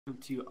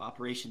Welcome to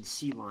Operation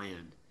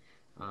Sealion.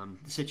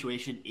 The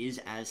situation is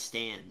as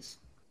stands.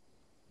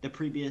 The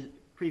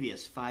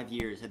previous 5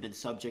 years have been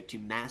subject to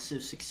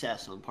massive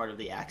success on part of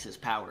the Axis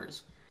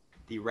powers.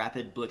 The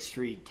rapid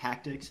blitzkrieg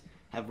tactics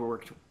have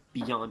worked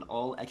beyond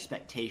all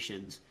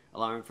expectations,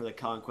 allowing for the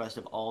conquest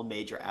of all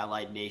major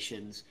allied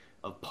nations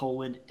of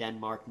Poland,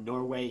 Denmark,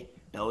 Norway,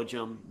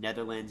 Belgium,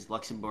 Netherlands,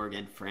 Luxembourg,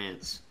 and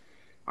France.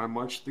 Our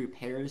march through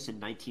Paris in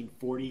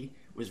 1940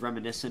 was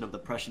reminiscent of the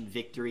Prussian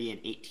victory in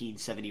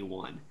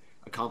 1871,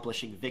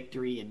 accomplishing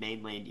victory in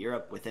mainland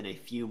Europe within a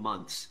few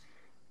months.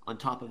 On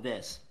top of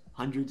this,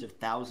 hundreds of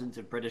thousands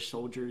of British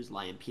soldiers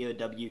lie in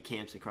POW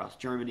camps across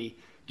Germany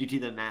due to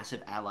the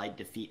massive Allied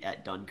defeat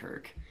at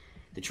Dunkirk.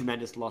 The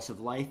tremendous loss of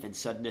life and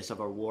suddenness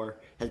of our war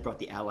has brought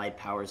the Allied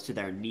powers to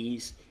their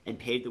knees and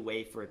paved the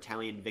way for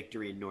Italian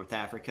victory in North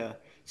Africa,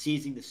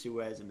 seizing the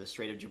Suez and the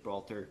Strait of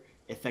Gibraltar,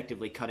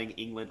 effectively cutting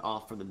England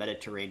off from the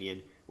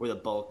Mediterranean, where the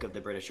bulk of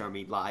the British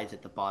Army lies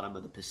at the bottom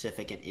of the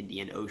Pacific and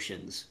Indian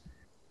Oceans.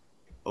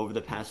 Over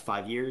the past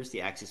 5 years, the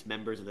Axis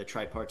members of the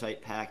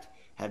Tripartite Pact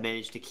have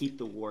managed to keep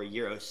the war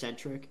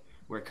Eurocentric,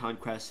 where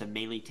conquests have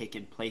mainly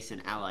taken place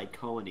in Allied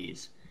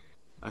colonies.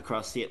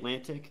 Across the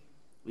Atlantic,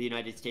 the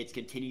United States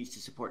continues to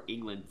support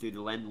England through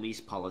the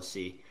Lend-Lease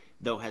policy,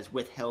 though has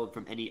withheld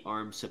from any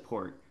armed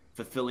support,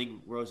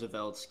 fulfilling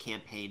Roosevelt's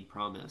campaign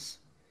promise.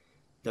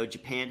 Though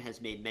Japan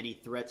has made many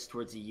threats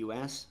towards the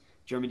U.S.,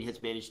 Germany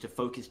has managed to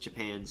focus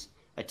Japan's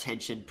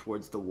attention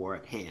towards the war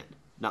at hand,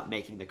 not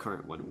making the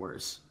current one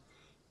worse.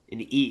 In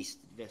the East,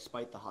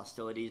 despite the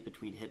hostilities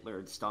between Hitler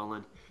and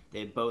Stalin, they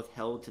have both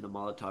held to the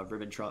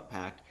Molotov-Ribbentrop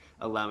Pact,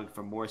 allowing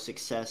for more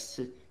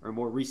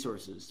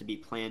resources to be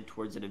planned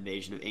towards an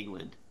invasion of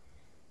England.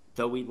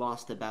 Though we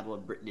lost the Battle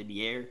of Britain in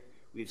the air,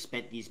 we have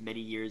spent these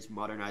many years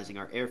modernizing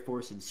our air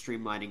force and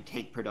streamlining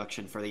tank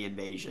production for the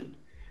invasion.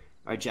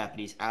 Our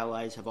Japanese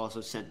allies have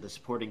also sent the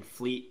supporting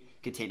fleet,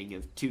 containing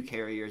of 2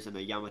 carriers and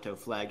a Yamato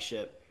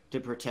flagship, to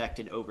protect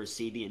and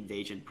oversee the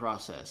invasion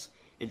process,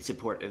 in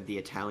support of the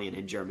Italian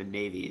and German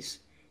navies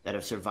that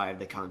have survived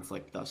the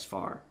conflict thus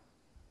far.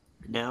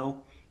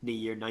 Now, in the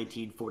year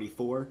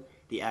 1944,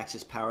 the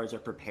Axis powers are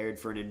prepared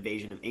for an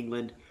invasion of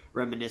England,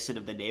 reminiscent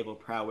of the naval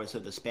prowess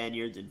of the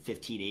Spaniards in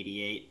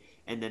 1588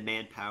 and the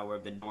manpower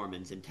of the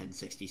Normans in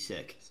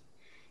 1066.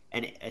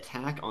 An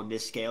attack on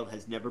this scale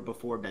has never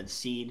before been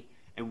seen,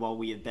 and while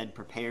we have been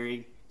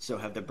preparing, so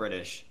have the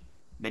British.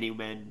 Many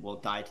men will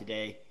die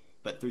today,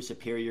 but through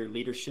superior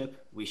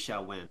leadership, we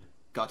shall win.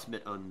 Gott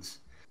mit uns.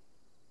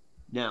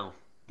 Now,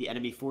 the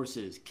enemy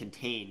forces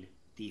contain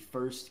the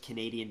 1st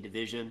Canadian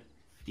Division,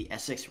 the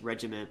Essex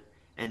Regiment,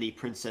 and the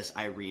Princess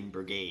Irene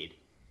Brigade.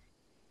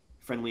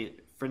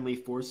 Friendly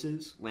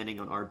forces landing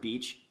on our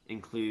beach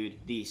include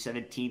the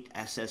 17th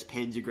SS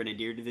Panzer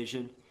Grenadier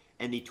Division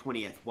and the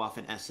 20th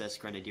Waffen-SS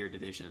Grenadier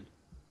Division.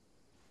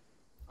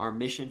 Our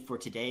mission for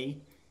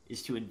today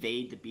is to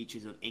invade the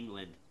beaches of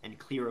England and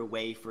clear a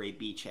way for a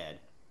beachhead.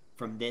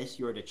 From this,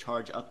 you are to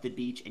charge up the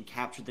beach and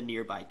capture the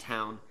nearby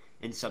town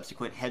and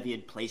subsequent heavy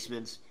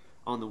emplacements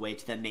on the way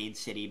to the main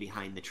city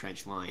behind the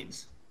trench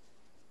lines.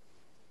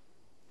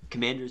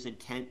 Commander's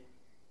intent,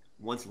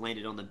 once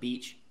landed on the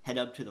beach, head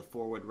up to the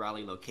forward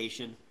rally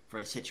location for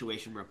a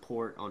situation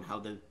report on how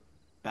the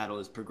battle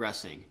is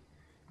progressing.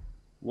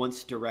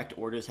 Once direct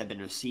orders have been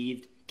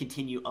received,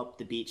 continue up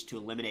the beach to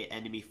eliminate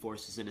enemy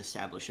forces and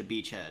establish a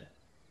beachhead.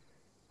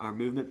 Our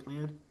movement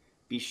plan?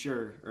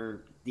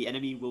 The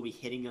enemy will be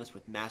hitting us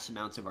with mass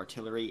amounts of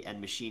artillery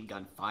and machine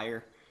gun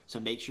fire, so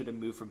make sure to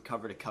move from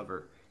cover to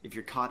cover. If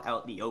you're caught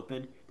out in the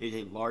open, there's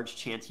a large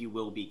chance you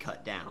will be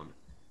cut down.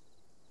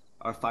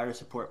 Our fire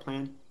support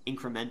plan?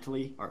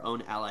 Incrementally, our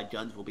own allied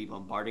guns will be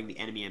bombarding the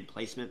enemy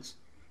emplacements.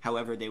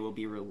 However, they will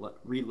be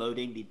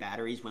reloading the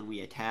batteries when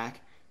we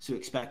attack, so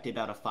expect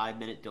about a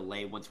 5-minute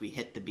delay once we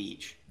hit the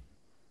beach.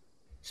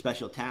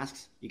 Special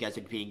tasks, you guys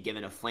are being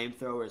given a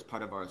flamethrower as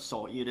part of our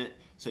assault unit,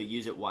 so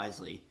use it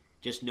wisely.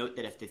 Just note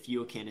that if the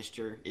fuel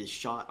canister is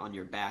shot on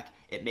your back,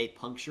 it may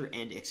puncture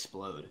and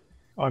explode.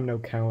 I'm no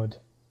coward.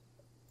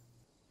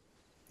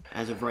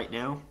 As of right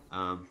now,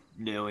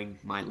 knowing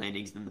my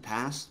landings in the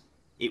past,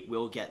 it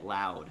will get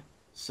loud.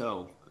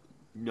 So,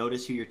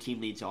 notice who your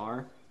team leads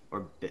are,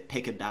 or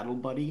pick a battle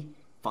buddy,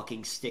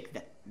 fucking stick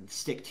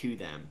to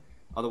them.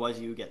 Otherwise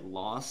you get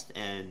lost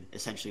and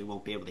essentially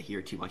won't be able to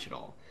hear too much at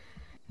all.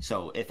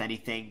 So, if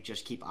anything,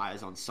 just keep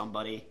eyes on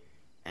somebody,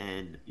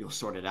 and you'll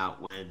sort it out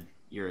when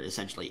you're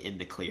essentially in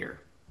the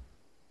clear.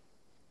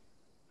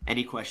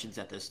 Any questions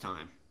at this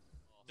time?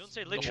 Don't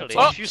say literally.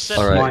 Oh! If you said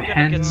All right. you're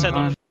gonna get set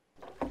on.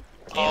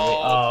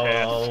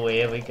 Oh,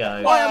 here we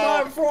go. Why am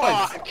I in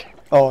front?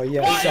 Oh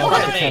yeah, Why sounds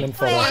like a me? cannon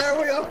fodder. Why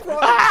are we up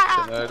front?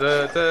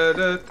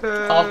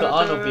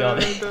 I'll be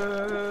honest.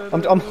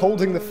 I'm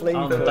holding the flame.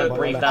 Oh, don't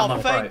breathe down my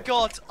Oh, throat. thank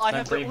God! I Don't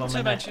have the breathe on my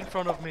ultimate neck. in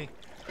front of me.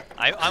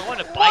 I want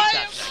to bite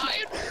that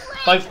thing.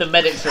 Both the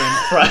medics are in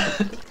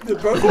front. The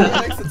broken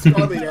next to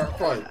Scarly are up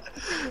front.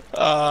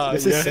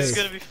 This is This is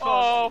safe. gonna be fun.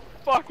 Oh,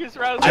 fuck is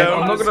Realism.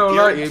 I'm not gonna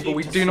lie to you, but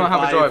we do not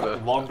have a driver.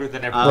 Longer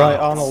than Right, everyone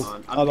Arnold.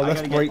 else. Arnold,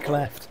 let's break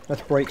left.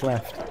 Let's break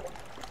left.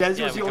 Des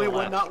Yeah, was we the only go one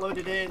left. not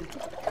loaded in.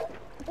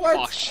 What?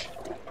 Gosh.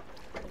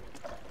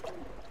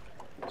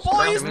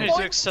 Boys, need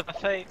to accept the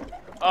fate.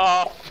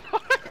 Oh,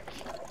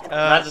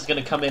 Raz is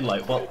gonna come in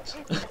like, what?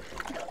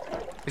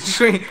 He's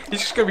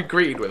just gonna be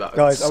greeted with that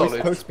Guys, are we solid,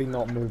 supposed to be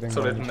not moving?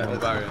 solid on each metal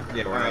other? barrier.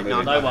 Yeah, we're Alright,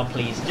 not no, No one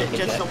please, Just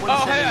Jessica. someone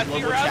Oh, said hey, I in see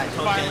global Raz chat is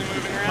token finally to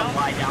moving come around.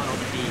 lie down on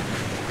the beat.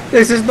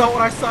 This is not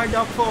what I signed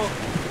up for.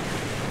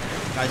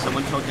 Guys,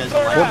 someone told Des to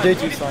Alright. lie What down.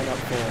 did you sign up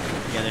for?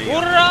 Yeah, there you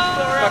go.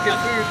 Fucking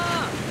food.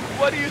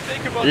 what do you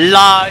think about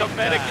Lie the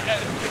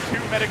two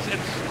medics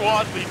and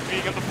squad lead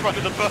being at the front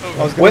of the boat?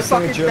 I was We're going to sing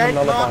a fucking German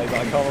dead, lullaby, Mark. but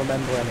I can't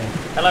remember any.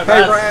 Hello,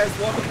 Hey, Raz. Raz,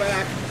 welcome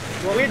back.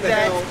 Welcome to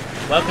dead. hell.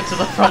 Welcome to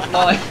the front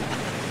line.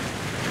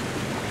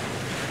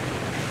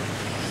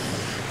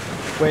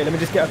 Wait, let me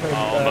just get up a I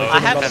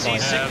German have lullaby.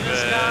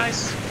 seasickness, guys.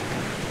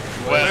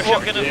 Well, If you're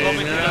gonna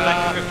vomit in the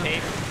back of your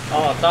cave.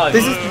 Oh, no.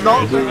 This is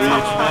not the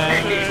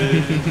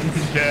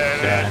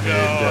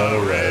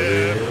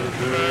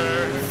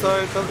So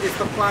is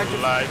the plan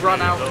just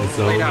run out and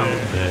lay down?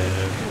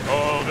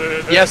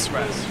 Yes,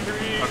 Raz.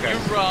 Okay. You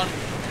run.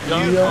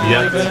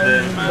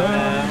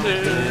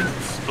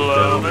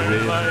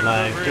 Blowing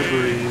like a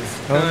breeze.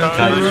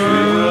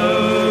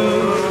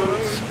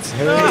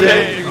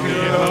 Take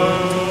me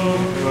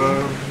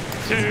over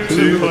to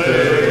the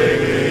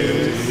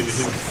place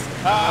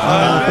I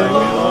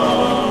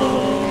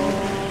belong.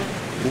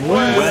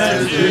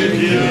 West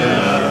Virginia.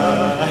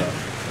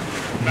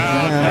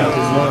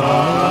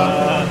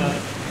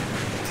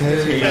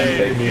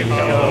 Take me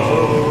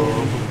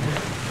home.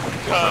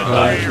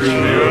 Country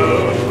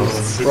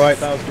roads. Right,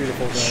 that was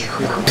beautiful,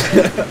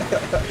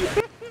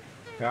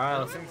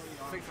 guys. Here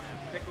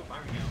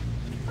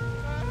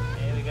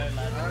we go,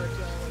 lads.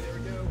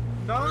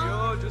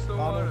 You're just a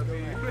wannabe.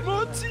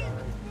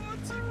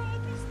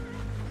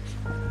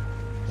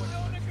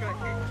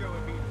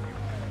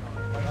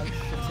 I'm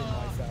shitting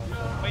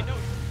myself. Wait, no.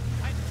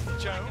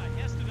 Joe.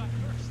 He has to die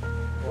first.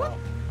 Wow.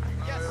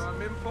 Yes.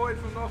 I'm imported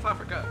from North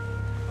Africa.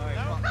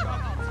 No.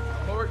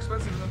 More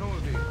expensive than all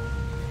of you.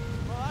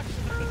 Well,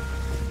 actually,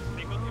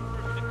 they got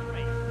improved in the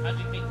crate. How do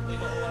you think we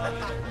got all our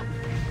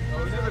I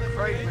was in a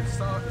crate with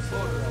slaughter, but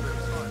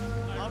it's fine.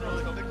 I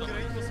don't know, the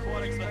crate was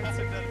more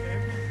expensive than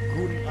him.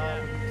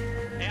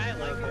 Hey, I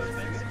like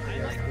expensive. I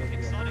like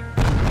exotic.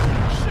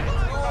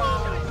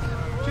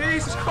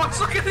 Jesus Christ,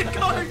 look at it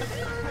go!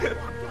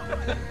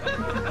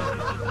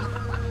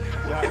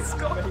 It's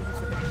got...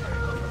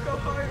 Go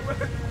high,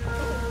 man.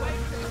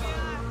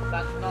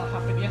 That did not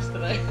happen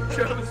yesterday.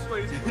 German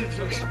space.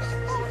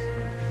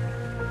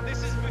 This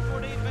is before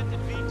they invented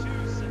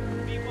V2s and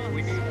V1s.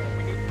 We need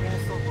more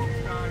songs,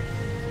 guys.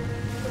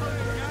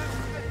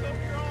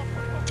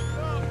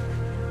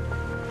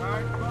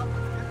 Alright, come on.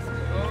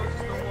 Oh,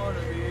 just don't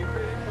wanna be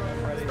big,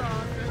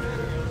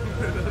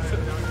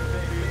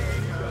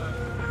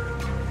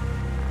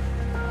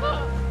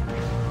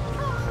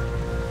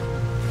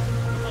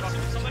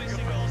 Somebody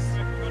sing those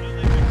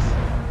lyrics.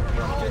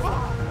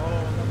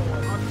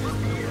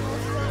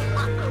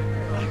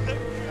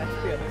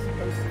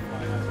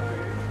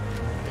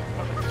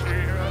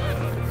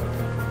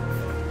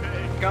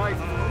 Guys,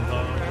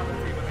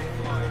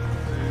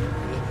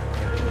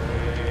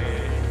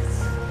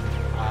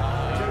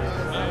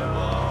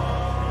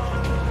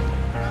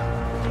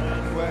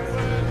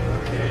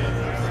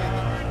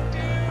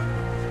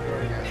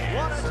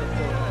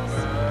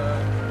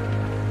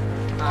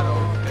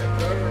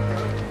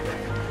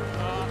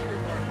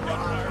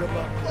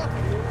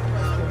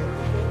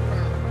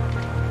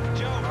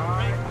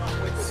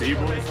 See,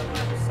 boys?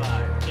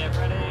 Get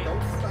ready.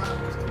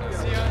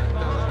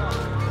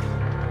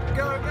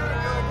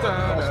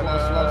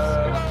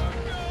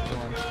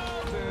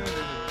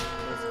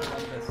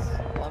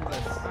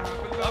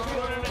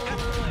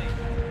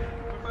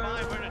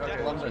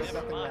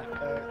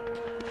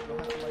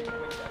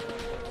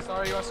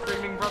 sorry, you are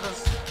screaming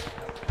brothers.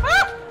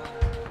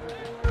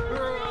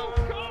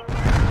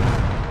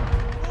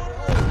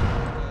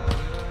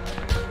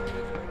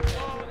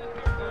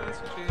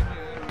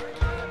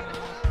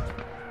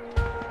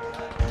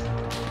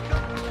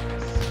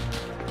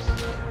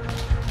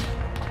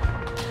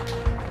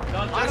 Go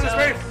on, Eyes on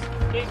Jessica. the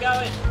space. Keep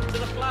going to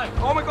the flag.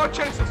 Oh my god,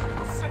 Genesis!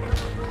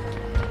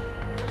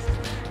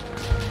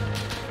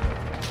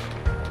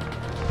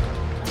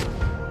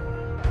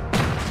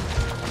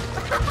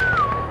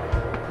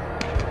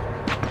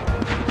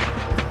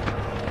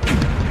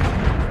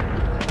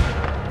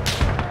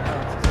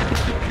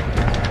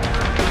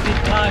 Big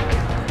flag.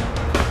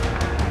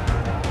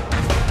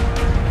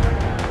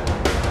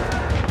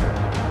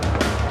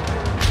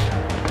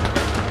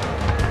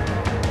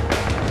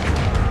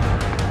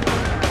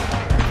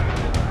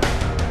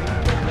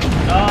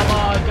 Oh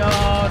my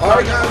god.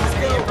 Alright, guys, let's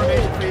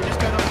go. Just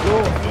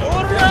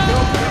gotta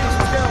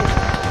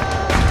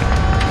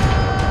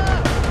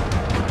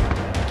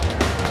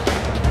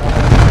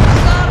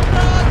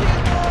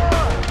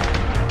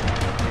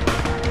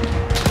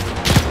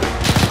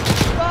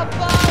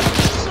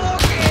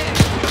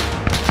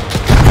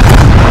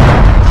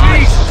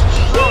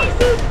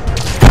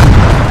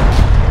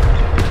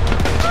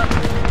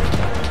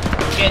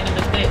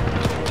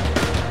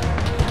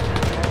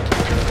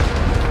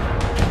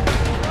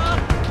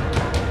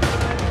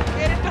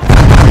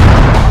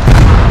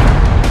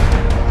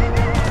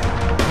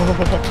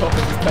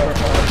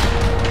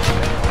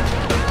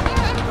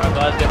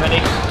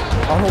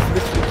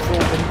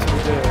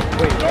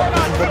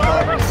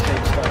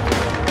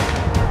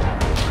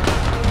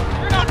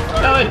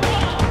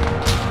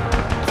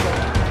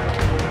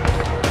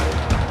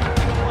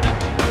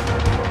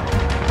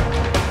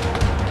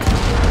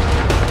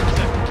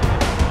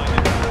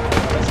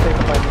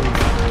my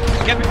knees.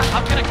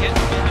 I'm gonna get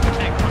behind the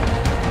tank.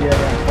 Yeah,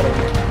 follow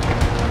me.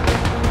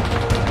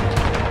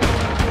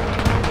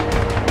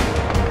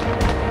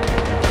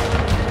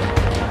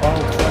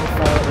 Arnold, try and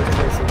fire other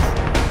traces.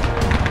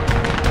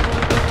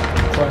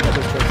 Try and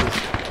other traces.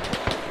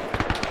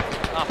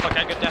 Oh fuck, I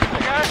got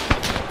definitely.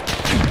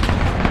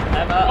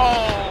 Emma.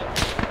 Oh!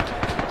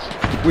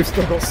 We've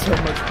still got so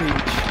much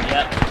beach.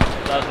 Yep.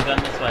 Guys, we're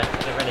going this way.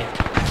 Get ready.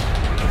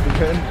 We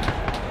can.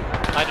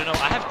 I don't know,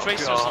 I have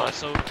tracers now,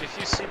 so if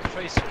you see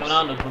tracers... Come on,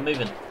 Arnold, we're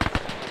moving.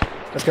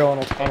 Let's go,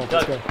 Arnold. Arnold,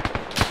 let's go.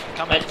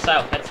 Come Head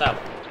south, head south.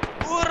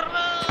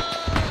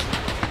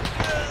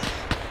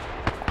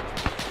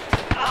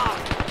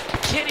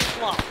 Kitty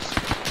flops!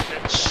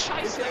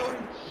 Scheiße!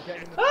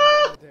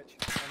 Ah!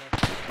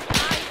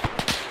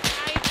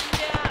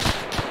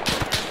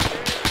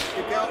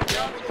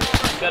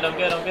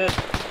 I'm good.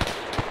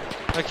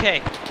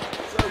 Okay.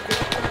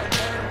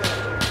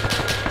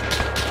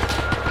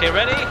 Okay,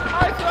 ready?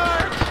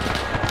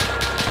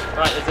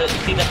 Right, is it? You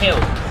see the hill?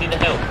 See the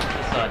hill?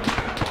 This side.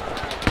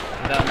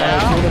 Down there.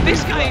 Now,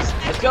 this guy's...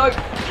 Let's go!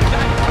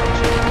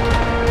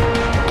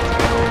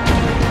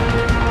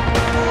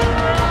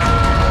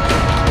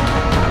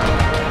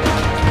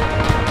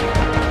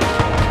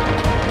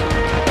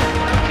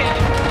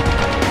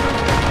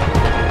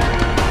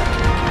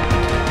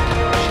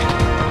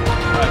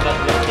 Right, guys,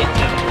 we're gonna get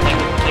to him.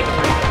 Take a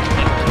breather.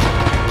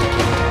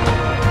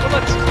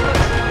 Bullets!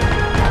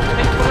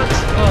 Take bullets!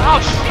 Oh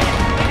shit!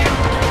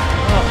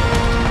 Oh.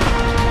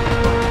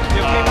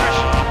 You okay, Marsh?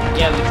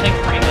 Yeah, we take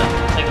a breather.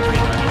 Take a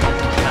breather.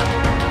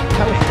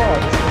 How far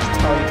does this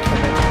tide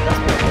come in? That's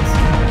pointless.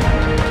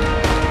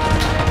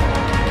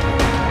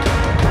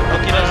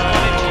 Okay, that's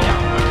 1 inch now.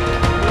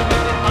 We're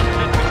within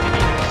 150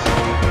 meters.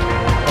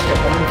 Okay,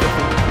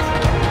 150 meters.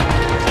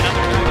 Another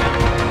guy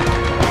again.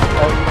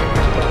 Oh,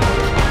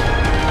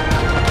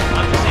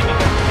 I'm just aiming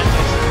for the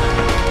fences.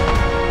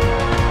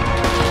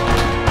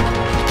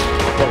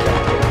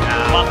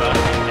 Lava.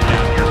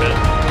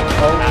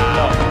 oh,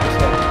 no.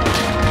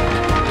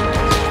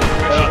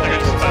 They're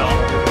gonna spell.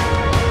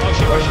 Oh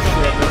shit, where's she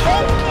going?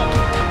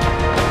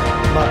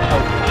 Matt,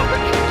 help.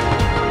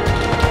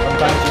 I'm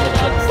bandaging your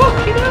chest.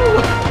 Fucking hell!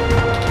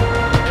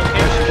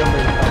 Okay, Actually, don't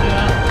really help.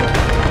 Yeah.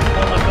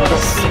 Oh my god,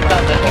 I've seen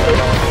that there.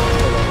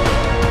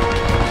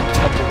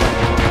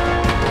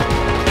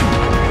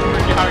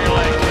 How are your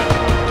legs?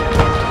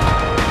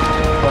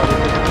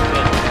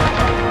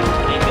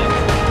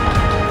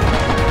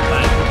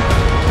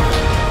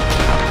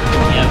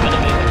 Yeah, I'm gonna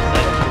move it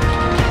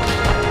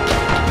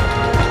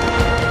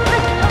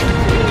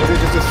Is it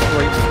just a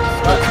straight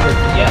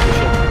Yeah.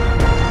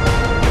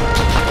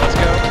 let's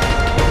go.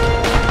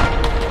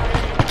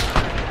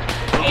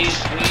 We use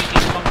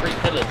these concrete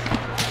pillars.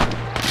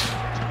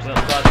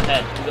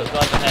 We've got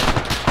guys ahead.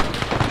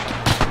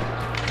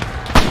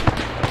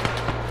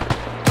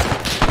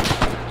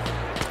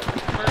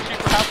 Mercy,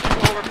 perhaps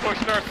we've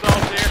overpushed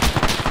ourselves here.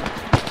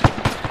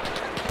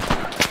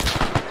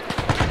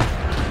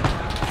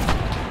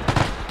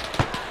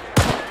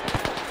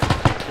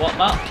 What,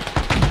 Matt?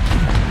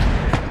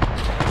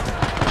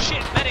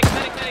 Shit, medic!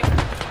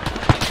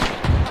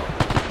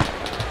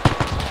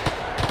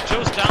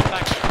 Joe's down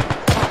back there.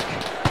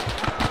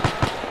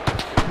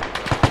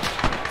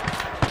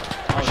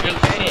 Oh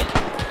shit.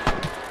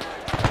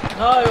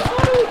 No!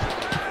 Oh!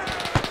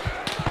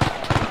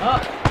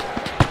 Up!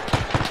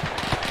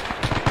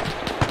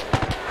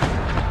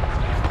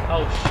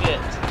 Oh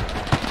shit.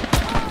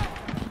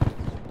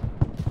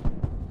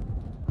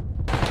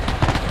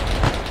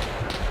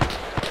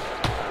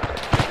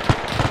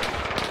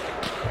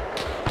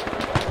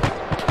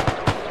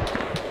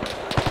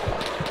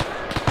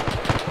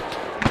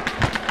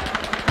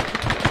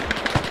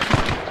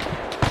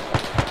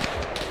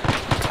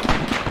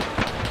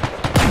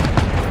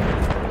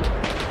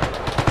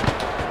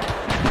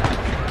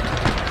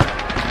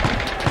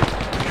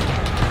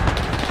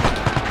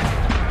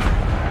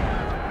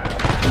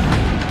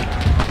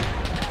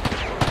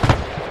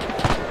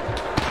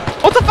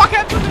 What the fuck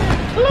happened there?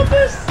 I love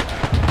this!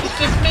 It's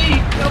just me!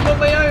 I'm on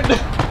my own!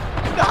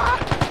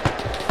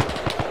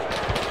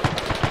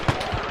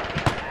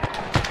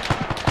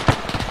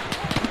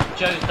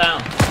 Joe's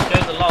down.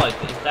 Joe's alive,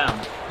 but he's down.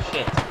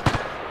 Shit.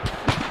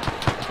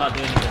 Can't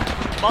do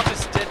anything. Mutt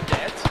is dead.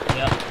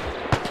 Yep.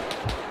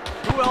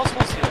 Who else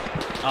was here?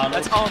 Arnold.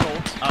 That's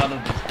Arnold.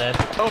 Arnold is dead.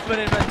 Open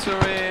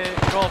inventory,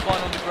 draw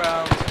one on the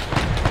ground.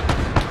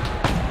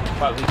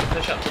 Right, we can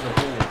push up to the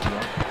wall if you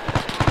want.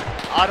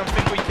 I don't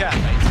think we can,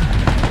 mate.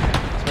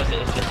 I suppose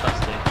it is just us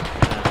two.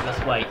 Yeah,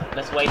 let's wait.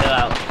 Let's wait it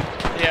out.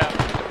 Yeah.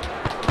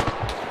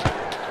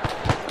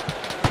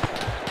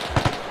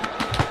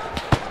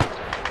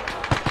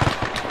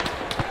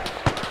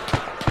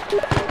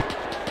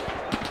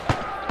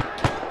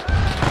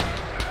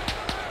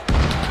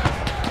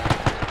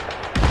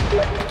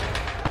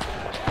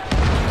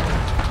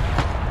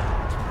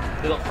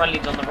 We got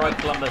friendlies on the right,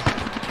 Columbus.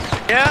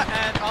 Yeah,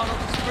 and Arnold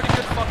is pretty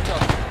good fucked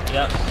up.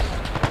 Yep.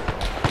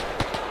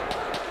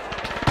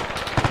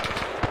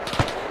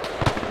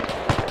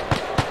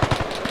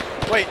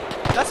 Wait,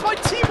 That's my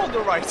team on the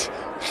right!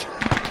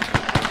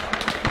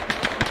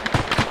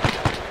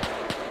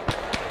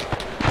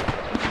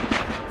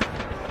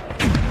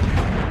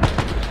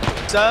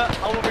 Sir,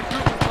 I will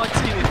recruit with my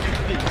team if you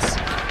please.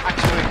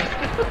 Actually.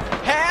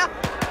 Herr,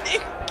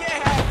 ich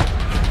gehe!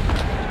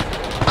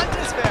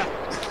 Handelswehr!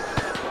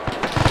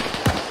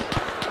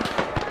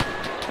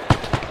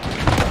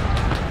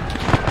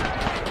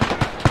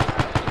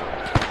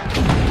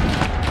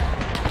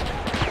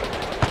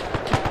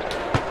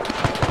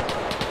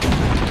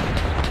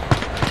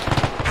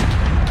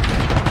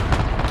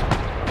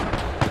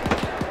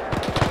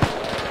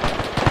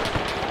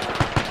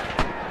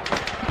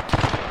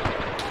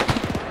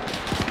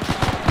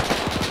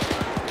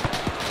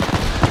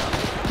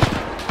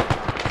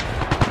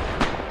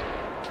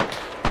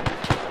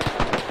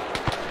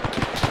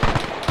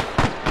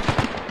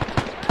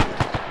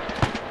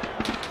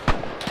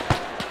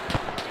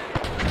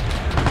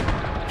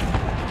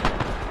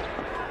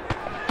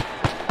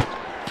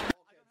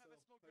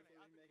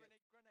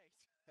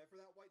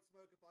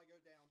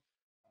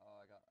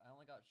 I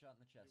only got shot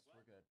in the chest.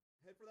 We're good.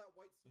 Head for that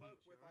white smoke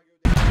if I go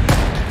down.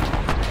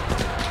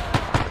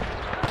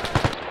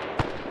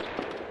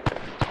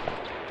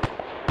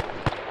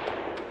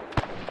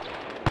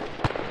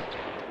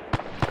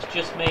 It's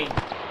just me.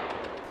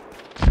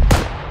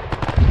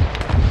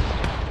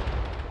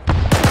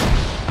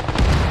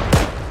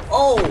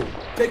 Oh!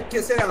 Sit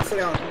down, sit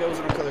down. Nose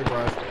in a color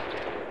garage.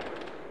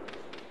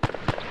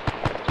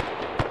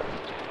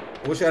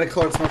 I wish I had a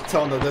colored smoke to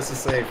tell him that this is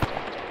safe.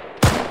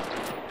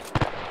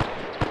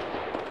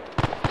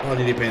 Oh,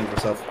 did he paying for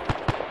himself?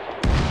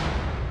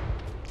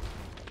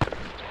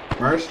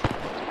 Marsh?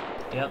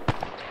 Yep.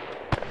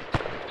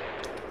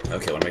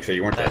 Okay, want to make sure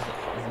you weren't dead.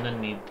 There's an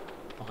enemy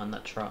behind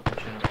that truck. I'm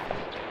sure.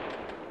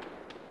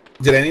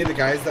 Did any of the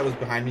guys that was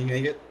behind me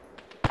make it?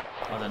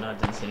 I don't know. I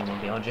didn't see anyone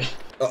behind you.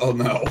 Oh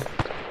no.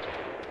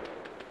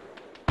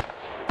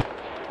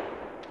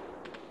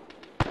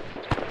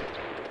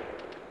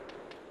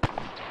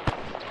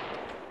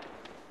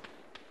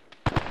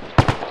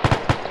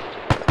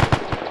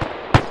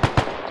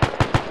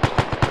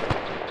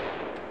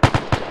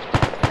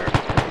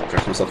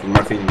 Myself with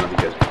morphine and that'll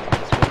be good.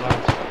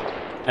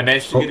 I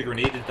managed to get a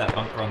grenade at that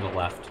bunker on the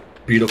left.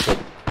 Beautiful.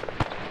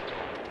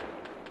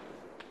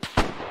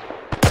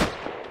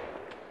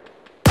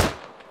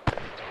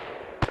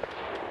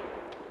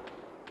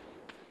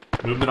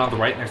 Movement on the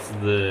right next to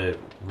the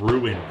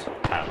ruined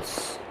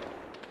house.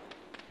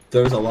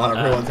 There's a lot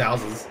of ruined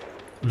houses.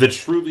 The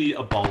truly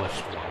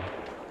abolished one.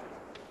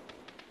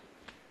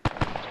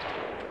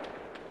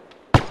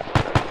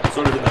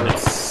 Sort of in the I don't middle.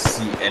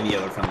 see any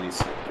other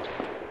friendlies.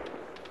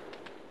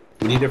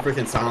 We need to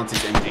freaking silence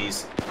these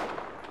MGs.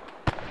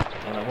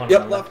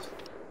 Yep, left.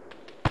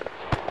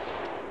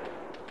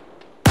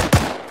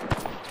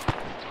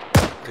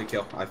 Good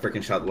kill. I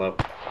freaking shot low.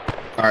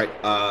 Alright,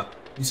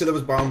 you said there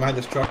was bomb behind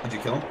this truck. Did you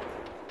kill him?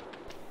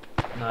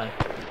 No.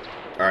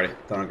 Alrighty,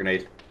 throwing a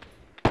grenade.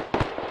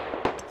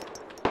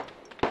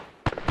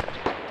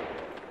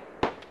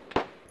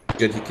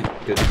 Good,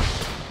 good.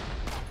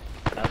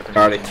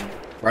 Alrighty.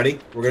 Ready?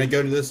 We're gonna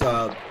go to this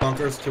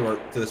bunkers to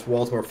this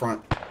wall to our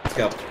front. Let's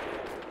go.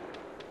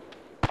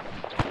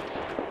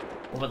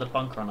 What about the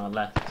bunker on our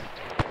left?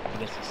 I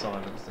guess it's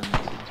silence then.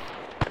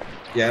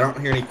 Yeah, I don't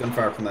hear any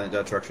gunfire from that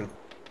direction.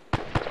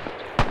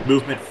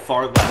 Movement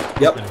far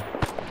left. Yep.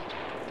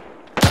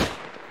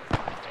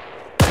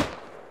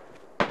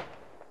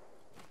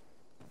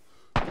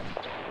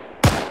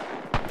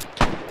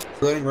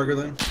 Reloading,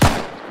 reloading.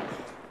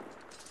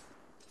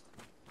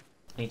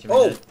 Need to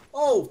reload.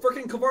 Oh,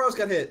 freaking Cabarros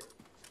got hit.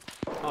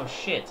 Oh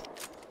shit.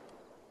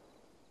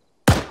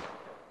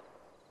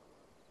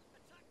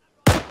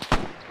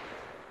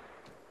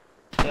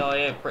 Yeah,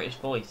 yeah, British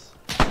voice.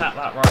 Tap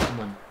that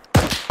rifleman.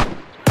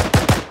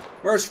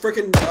 Where's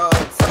freaking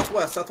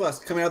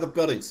southwest, coming out of the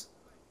buildings.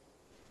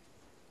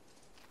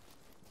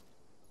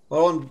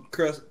 Hold on,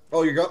 Chris.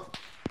 Oh, you're up.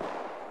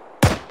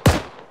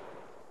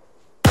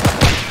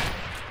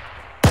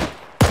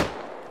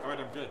 Alright,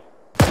 I'm good.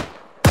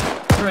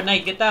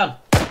 Grenade, get down.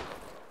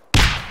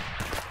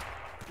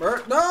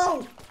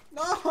 No!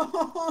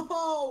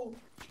 No!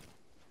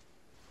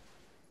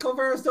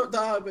 Cabarros, don't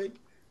die on me.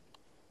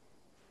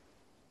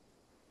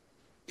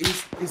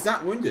 He's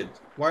not wounded.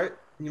 Why?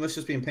 He must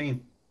just be in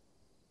pain.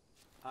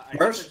 I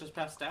guess I just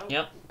passed out.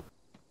 Yep.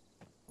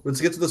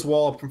 Let's get to this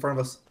wall up in front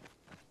of us.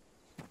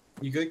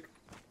 You good?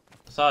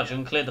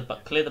 Sergeant, clear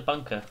the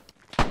bunker.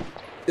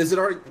 Is it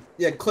already?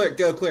 Yeah, clear it.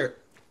 Go clear it.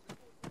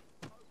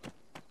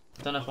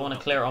 I don't know if I want to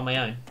clear it on my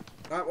own.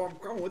 Alright, well, I'm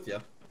going with you.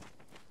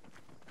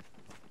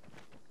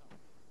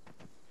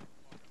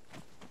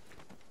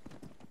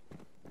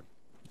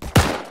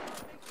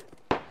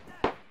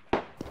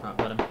 Right,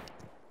 got him.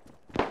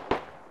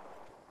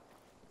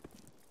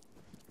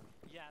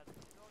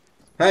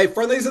 Hey,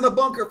 friendlies in the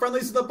bunker!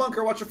 Friendlies in the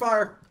bunker! Watch your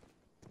fire!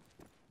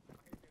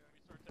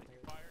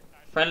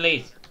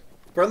 Friendlies!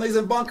 Friendlies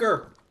in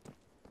bunker!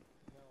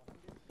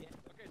 Okay,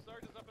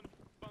 Sergeant's up in the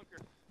bunker.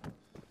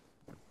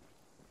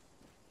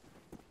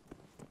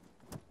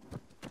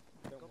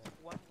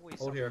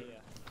 Hold here.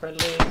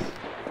 Friendly.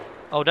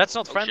 Oh, that's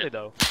not friendly shit.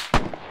 though.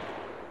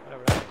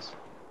 Whatever that is.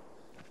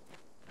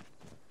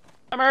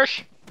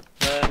 Immerse!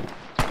 Down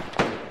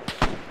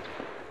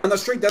the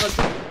street, down the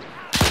street.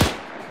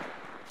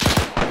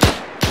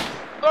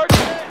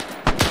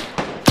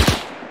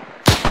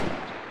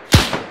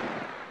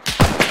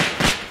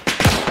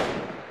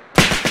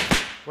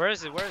 Where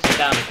is it? Where is it?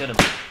 Down, I got him.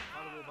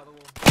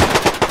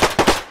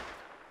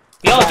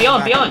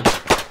 Beyond!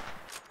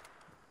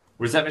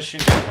 Where's that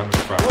machine gun coming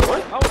from?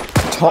 What? Oh,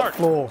 Top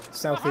floor,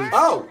 southeast.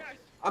 Oh!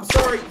 I'm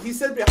sorry, he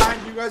said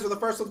behind. You guys were the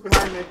first ones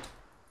behind me.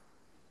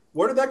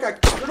 Where did that guy...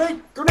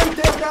 Grenade! Grenade!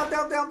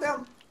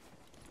 Down!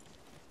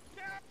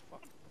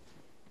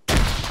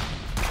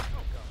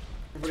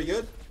 Everybody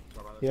good?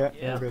 Yeah,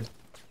 Yeah. all good.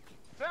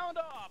 Sound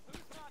off! Who's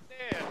not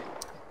dead?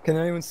 Can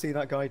anyone see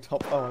that guy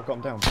top? Oh, I got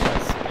him down.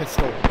 Nice.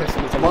 Pistol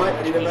is on Mike,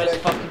 I need a You medic.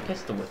 just fucking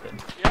pistol with him.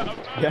 Yeah,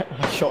 Yeah,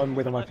 I shot him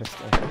with my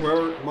pistol.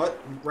 Where... What?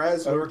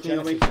 Raz, where can you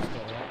heal me? Genesis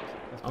pistol, right?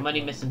 I'm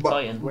only missing But-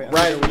 Titan. Wait,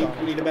 Raz,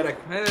 we need a medic.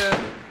 Hey there.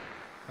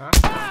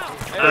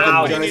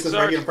 Ow! Genesis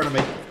right here in front of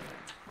me.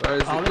 Where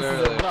is it?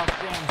 Clearly.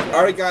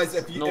 Alright guys,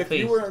 if you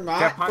Northeast. were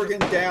not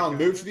friggin' down,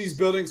 move to these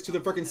buildings to the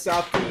frickin'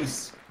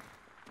 southeast.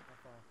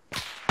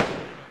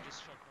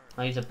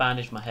 I need to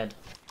bandage my head.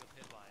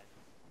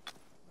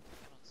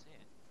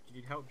 You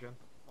need help, Jen.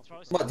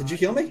 What, did you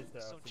heal me?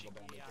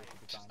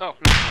 Oh,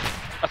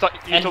 I thought you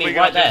told me Enemy you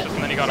right got there. this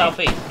and then you got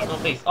him. Southeast,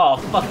 northeast. Oh,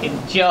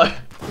 fucking Joe.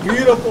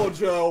 Beautiful,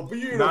 Joe,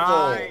 beautiful.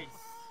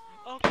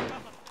 Oh, God.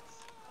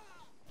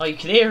 Oh, you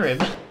can hear him.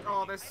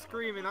 Oh, they're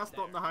screaming. That's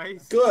not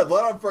nice. Good,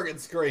 let him frickin'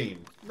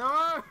 scream.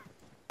 No!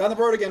 Down the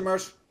road again,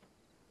 Marsh.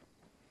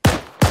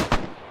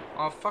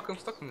 Oh fuck, I'm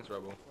stuck in this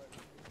rebel.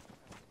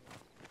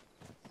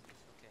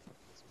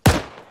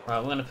 Right,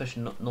 we're gonna push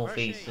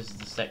northeast. This is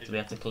the sector we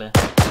have to clear.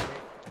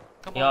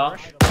 Come Yeah. on,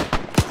 Rush.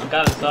 I'm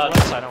going inside.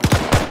 Left side,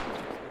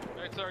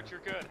 Hey, Sarge, you're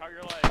good. How are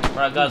your legs?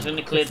 Right, guys, we're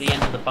gonna clear the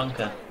end of the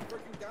bunker.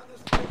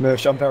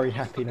 Mersh, I'm very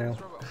happy now.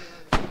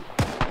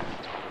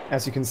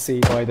 As you can see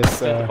by this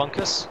the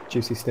bunkers.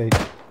 juicy steak.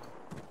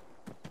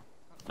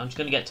 I'm just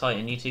gonna get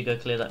Titan. You two go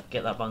clear that.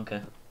 Get that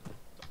bunker.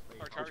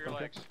 Sarge, how are your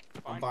legs?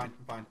 I'm fine,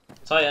 I'm fine.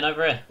 Titan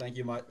over here. Thank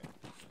you, Mike.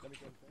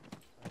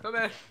 Come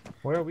here.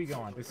 Where are we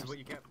going? This is what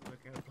you get for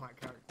looking at black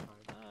character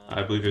type.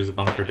 I believe there's a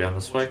bunker down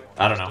this way.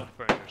 I don't know. Don't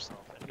burn yourself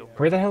and don't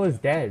Where the hell is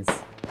Dez?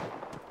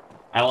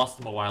 I lost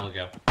him a while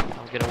ago.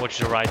 I'm gonna watch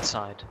the right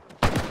side.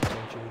 Oh,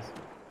 jeez.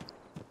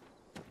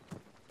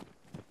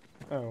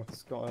 Oh,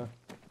 it's got a...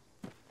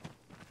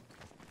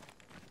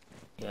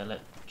 Yeah, let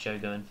Joe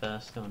go in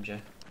first. Come on, Joe.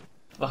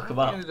 Fuck him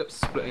We up. ended up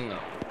splitting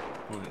up.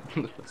 Right,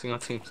 splitting our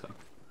teams up.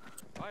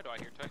 Why do I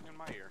hear Titan in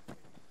my ear?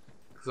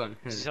 Because I'm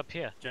here. He's up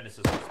here.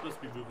 Genesis, we're supposed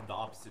to be moving the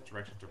opposite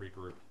direction to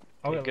regroup.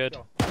 Oh, Okay, good.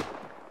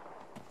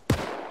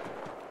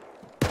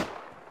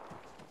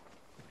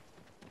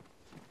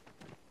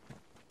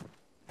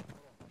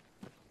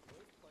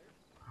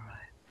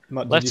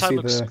 Matt, did Left you side see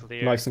looks the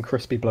clear. nice and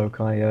crispy bloke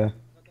I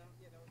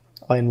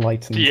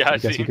enlightened, Yeah, I I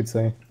guess see. you could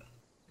say.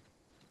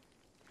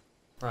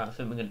 Right, I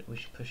think we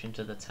should push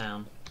into the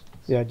town.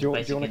 Yeah, do you want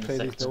Basically to in the clear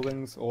these sector.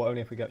 buildings, or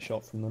only if we get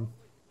shot from them?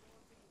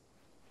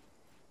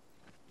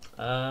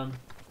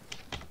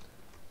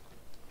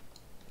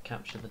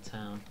 Capture the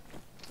town.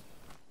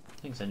 I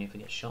think it's only if we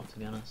get shot, to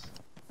be honest.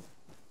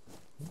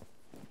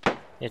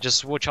 Yeah,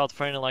 just watch out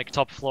for any like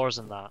top floors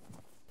and that.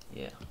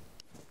 Yeah.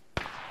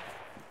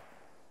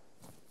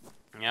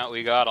 Yeah,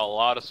 we got a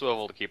lot of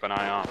swivel to keep an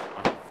eye on.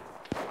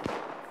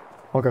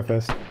 I'll go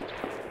first.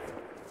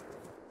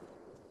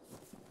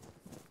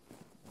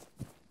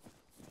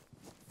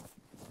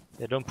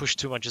 Yeah, don't push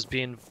too much. Just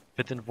be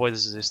within void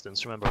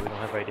resistance. Remember, we don't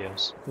have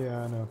radios.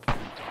 Yeah, I know.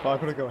 But I've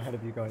got to go ahead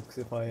of you guys, because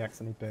if I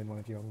accidentally burn one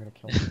of you, I'm going to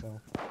kill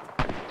myself.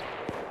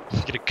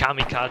 Get a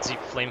kamikaze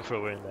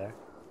flamethrower in there.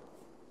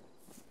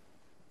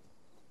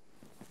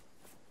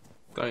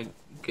 Don't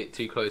get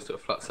too close to a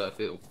flat surface,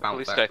 it'll At bounce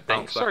least back. I think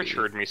bounce back at Sarge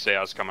you. heard me say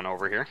I was coming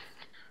over here.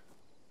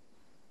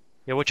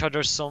 Yeah, watch out.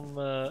 There's some.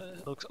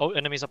 Looks. Oh,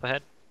 enemies up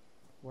ahead.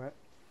 Where?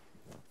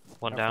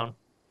 One How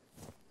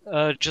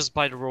down. Just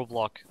by the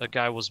roadblock. A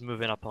guy was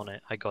moving up on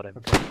it. I got him.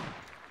 Okay.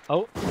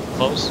 Oh,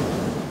 close.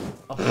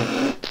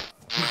 Oh,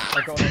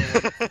 I got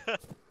another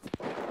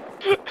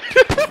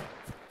one.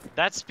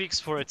 That speaks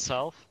for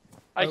itself.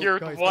 I Oh, hear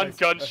guys, one guys,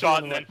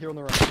 gunshot and here on the then... right, here on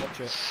the right, watch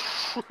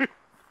it.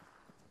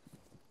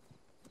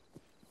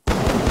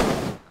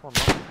 Come on,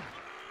 man.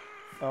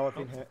 Oh, I've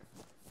been hit.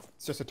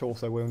 It's just a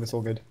torso wound, it's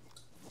all good.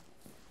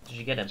 did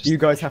you get him? You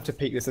guys have to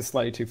peek, this is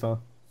slightly too far.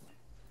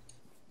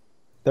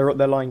 They're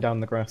lying down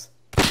in the grass.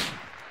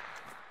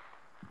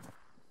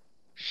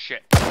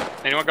 Shit.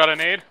 Anyone got a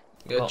nade?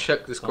 Yeah, Oh,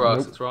 check this oh, grass,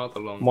 nope. it's rather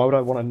long. Why would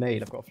I want a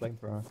nade? I've got a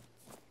flamethrower.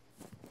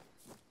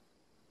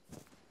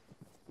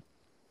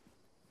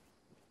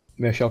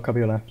 Mish, I'll cover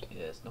your left.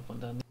 Yeah, it's not one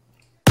down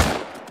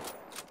there.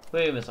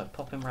 Boom, it's like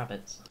popping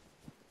rabbits.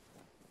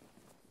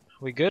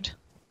 We good?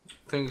 I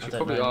think we I should don't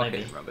probably know, are maybe.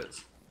 hitting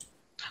rabbits.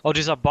 Oh,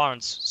 these are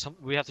barns.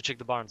 We have to check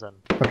the barns then.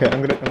 Okay,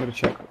 I'm gonna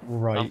check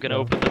right. I'm gonna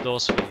now. open the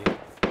doors for you.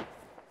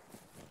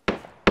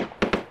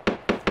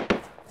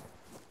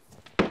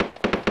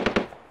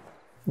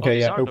 Okay,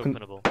 these yeah, aren't open.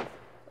 openable.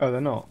 Oh, they're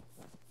not.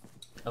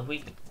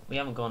 We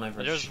haven't gone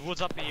over. There's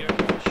woods up here.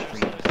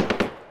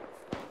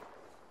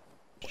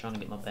 Just trying to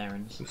get my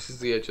bearings. This is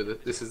the edge of the.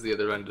 This is the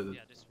other end of the.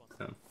 Yeah, this one.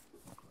 town.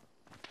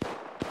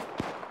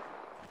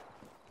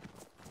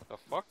 The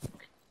fuck?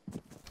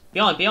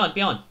 Behind!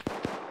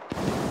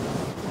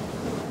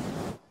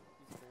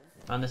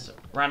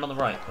 Round on the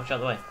right. Watch out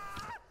the way.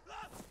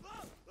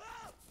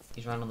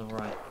 He's round on the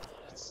right.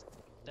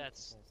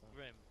 That's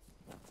grim.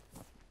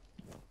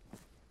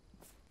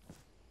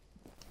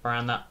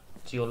 Around that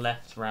to your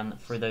left, round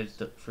through there,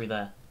 through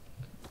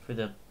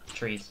the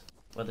trees,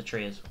 where the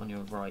tree is on your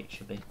right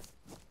should be.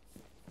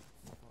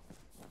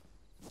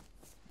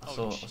 I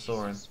saw him.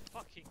 Jesus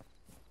fucking...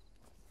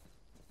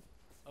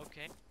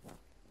 Okay.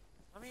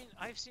 I mean,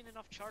 I've seen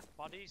enough charred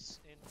bodies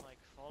in like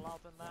Fallout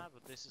and that,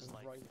 but this is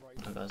like.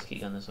 Oh guys,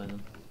 keep going this way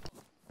then.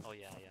 Oh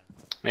yeah.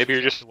 Maybe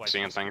you're Have just to wipe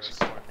seeing this things.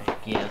 first, or maybe-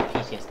 Yeah,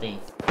 PTSD.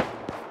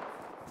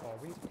 Oh,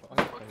 we need to put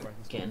ice cream right in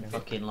Getting here.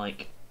 fucking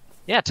like.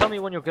 Yeah, tell me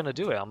when you're gonna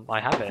do it. I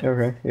have it.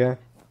 Okay, yeah.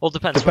 Well,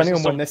 depends. Depending on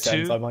Resident when this Evil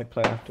ends, 2 I might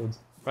play afterwards.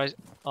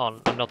 Oh,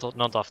 I'm not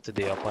off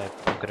today. I'm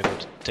gonna go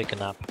take a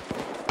nap.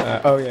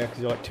 Oh yeah, because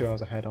you're like 2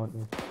 hours ahead, aren't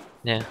you?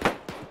 Yeah.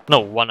 No,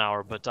 1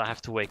 hour, but I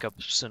have to wake up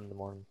soon in the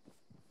morning.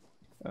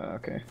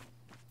 Okay.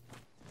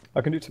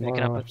 I can do Make it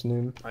tomorrow happen.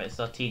 afternoon. Right, it's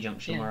our T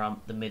junction where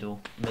the middle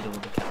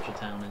of the capture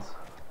town is.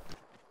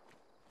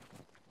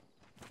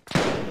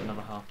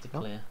 Another half to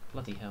clear.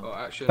 Bloody hell. Oh,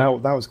 actually.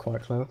 That was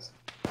quite close.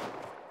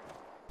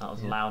 That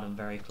was loud and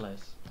very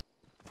close.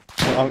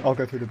 I'll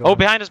go through the building. Oh,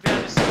 behind us!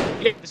 This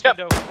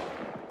window. I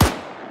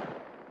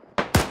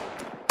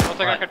don't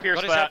think I could pierce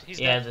What is that. that? He's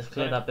Yeah, dead. just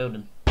clear that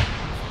building.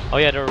 Oh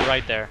yeah, they're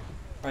right there.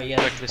 Right, yeah,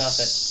 Like that's this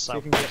perfect. See if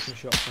you can get some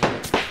shots from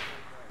it.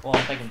 Well,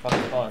 I'm taking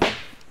fucking fire then.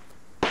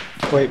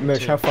 Wait,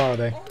 Mitch, how far are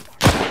they?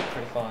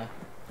 Pretty fire.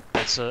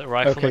 It's a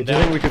rifle Okay, and do you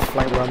down. think we could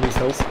flank around these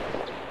hills?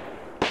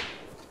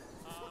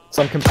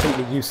 So I'm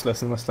completely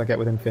useless unless I get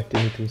within 50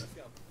 meters.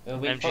 We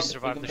MG can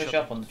survived the push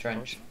shot. up on the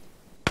trench.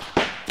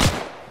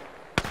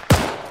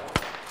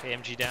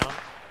 AMG down.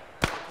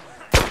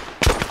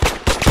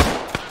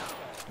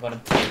 Got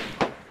him.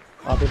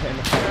 I'll be hitting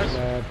the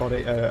fucking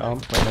body, arm.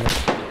 Wait a minute.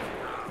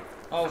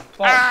 Oh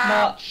fuck,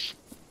 Mark!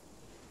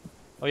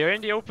 Oh, you're in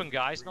the open,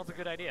 guys. Not a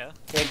good idea.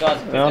 Yeah,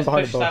 guys, No, I'm let's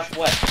behind push the bush.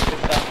 southwest.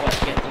 Push southwest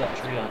to get to that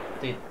tree line.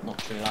 Not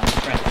tree line, the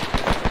trench.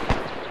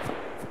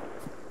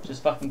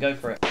 Just fucking go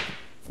for it.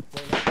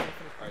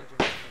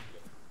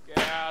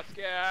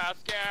 Gas!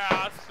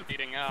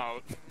 Bleeding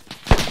out.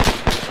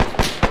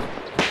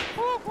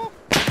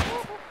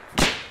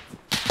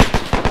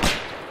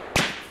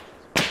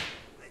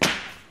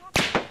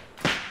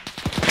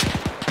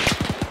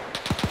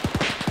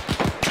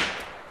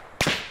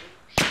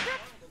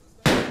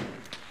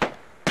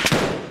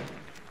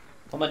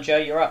 Come on, Joe,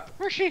 you're up.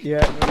 Where's she? Yeah,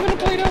 let me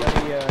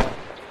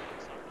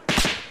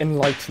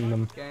enlighten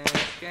them.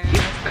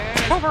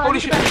 Holy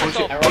shit! Holy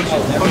shit! Everyone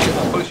hold, everyone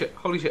hold. Holy shit!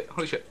 Holy shit!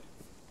 Holy shit!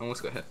 I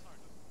almost got hit.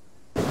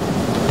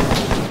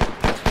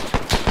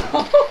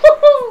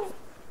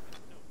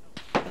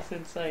 That's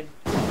insane.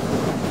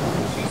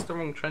 She's the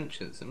wrong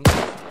trenches.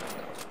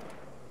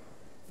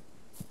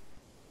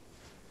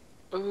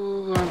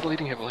 Oh, I'm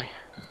bleeding heavily.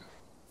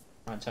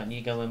 Right, Tony,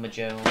 you go in with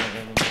Joe or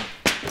whatever.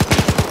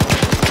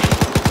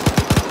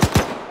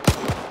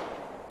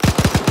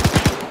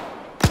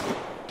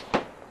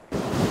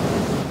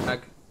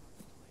 Tag.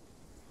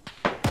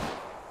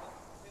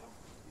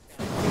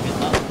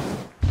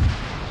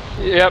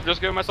 Yep,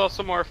 just giving myself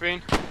some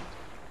morphine.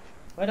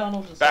 Where do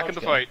Arnold and Back Sarge in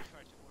the go? fight.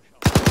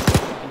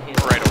 In here.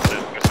 Right over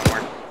there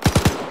somewhere.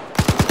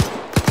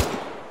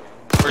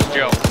 Where's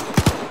Joe?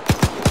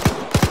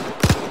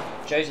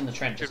 Joe's in the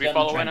trench. Should Let's we go in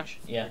follow the in trench.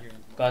 Yeah.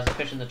 Guys, they're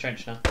pushing the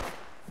trench now.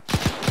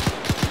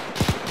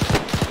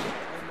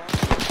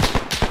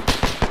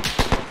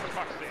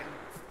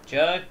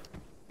 Joe?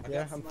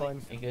 Yeah, I'm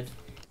fine. You good?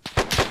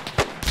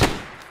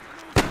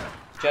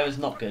 Joe is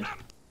not good.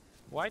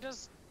 Why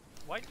does...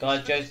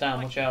 Guys, Joe's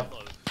down, watch out.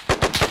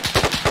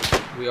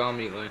 We are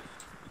Meatloaf.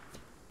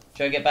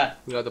 Joe, get back.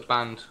 We are the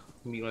band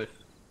Meatloaf.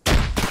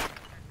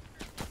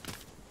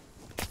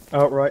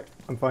 Oh, right,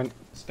 I'm fine.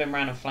 Spin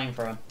round and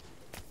flamethrower him.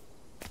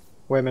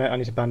 Wait a minute, I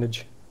need a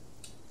bandage.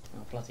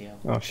 Oh, bloody hell.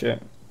 Oh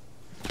shit.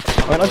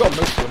 I mean, I got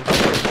most of them.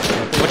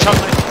 Watch out,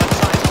 mate. That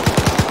side.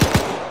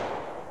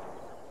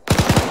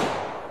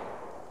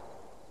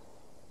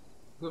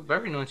 We've got a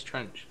very nice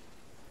trench.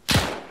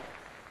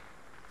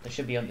 There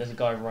should be, there's a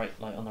guy right,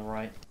 like on the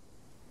right.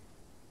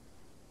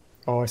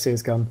 Oh, I see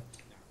his gun.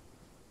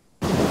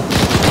 No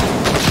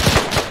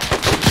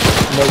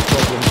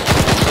problem.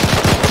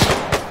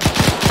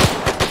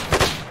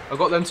 I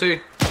got them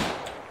too.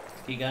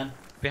 Keep going.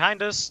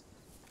 Behind us.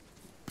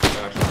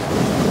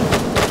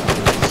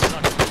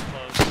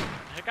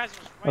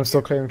 I'm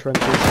still clearing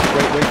trenches. Wait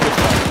for this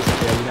guy to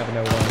disappear, you never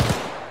know when.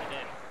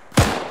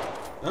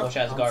 Watch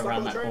out, there's a guy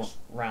around that corner.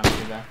 Round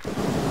through there.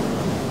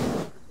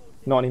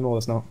 Not anymore,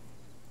 there's not.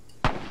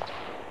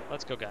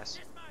 Let's go, guys.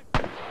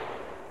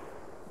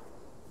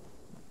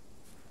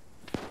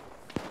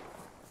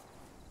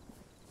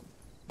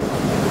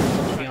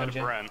 Behind to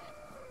Bren.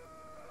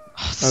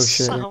 Oh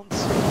shit. Sounds.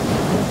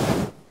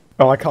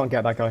 Oh, I can't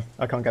get that guy.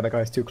 I can't get that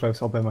guy. It's too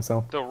close. I'll burn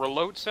myself. The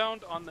reload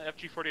sound on the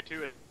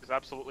FG-42 is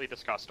absolutely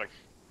disgusting.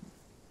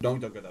 Don't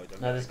go though.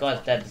 Don't No, go. this guy's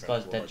dead. This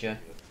guy's dead, Joe.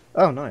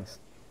 Oh, nice.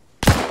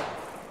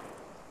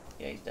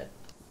 Yeah, he's dead.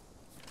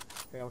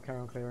 Okay, I'll carry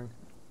on clearing.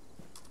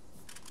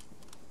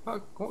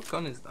 What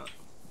gun is that?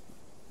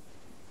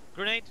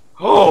 Grenade.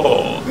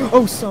 Oh!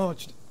 Oh,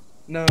 Sarged!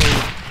 No.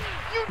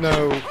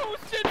 No.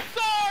 Posted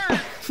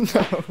Sarge!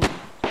 No.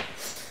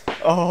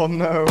 Oh,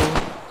 no.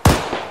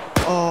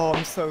 Oh,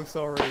 I'm so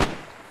sorry.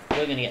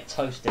 We're gonna get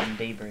toasted and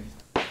debriefed.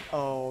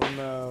 Oh,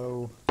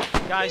 no.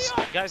 Guys,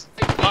 there's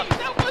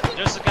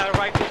a guy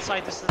right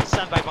inside this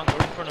sandbag bunker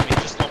in front of me.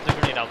 Just lobbed the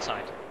grenade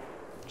outside.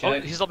 Joe,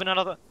 Oh, he's lobbing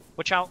another.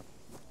 Watch out.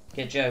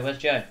 get Joe. Where's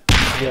Joe?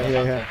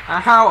 Yeah.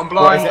 Ow, I'm What,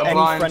 blind, is there I'm any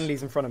blind.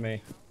 friendlies in front of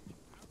me?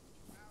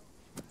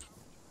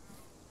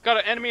 Got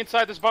an enemy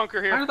inside this bunker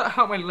How here. did that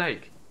hurt my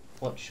leg?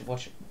 Watch.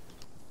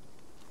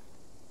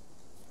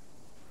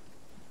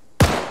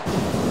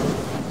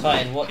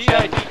 Titan, watch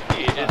out.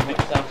 Titan, watch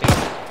southeast.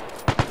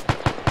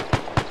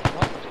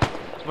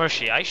 Where's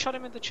she? I shot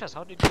him in the chest.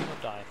 How did he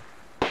not die?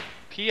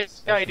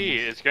 PID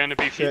is going to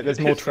be. Shit, there's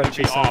more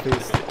trenches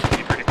southeast.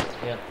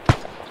 Yeah.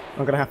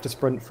 I'm gonna have to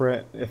sprint for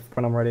it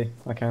when I'm ready.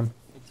 I can.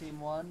 Team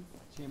 1,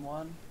 Team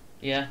 1,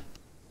 Yeah.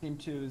 Team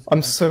 2 is...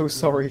 I'm so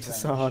sorry to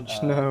Sarge,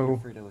 no. Feel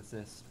free to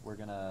assist. We're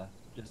gonna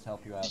just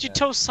help you out. Did you there.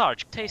 toast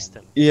Sarge? Taste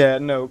him. Yeah,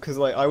 no, because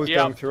like I was Yeah.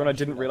 going through and I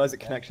didn't realize it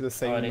connected to the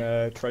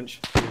same trench.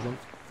 he was in.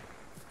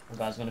 The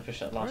guy's gonna push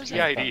that last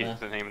PID tank is up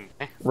the name.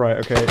 Right,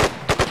 okay.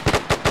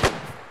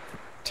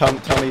 Tell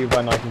me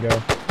when I can go.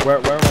 Where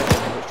am I?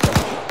 Which trench?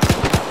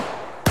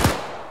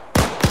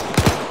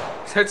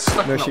 His head's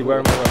stuck in Noshi, that where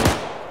am wall. I running? there.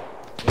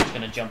 We're just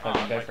gonna jump over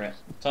and go for it.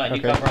 Titan,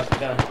 you Okay. cover us, we're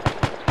going.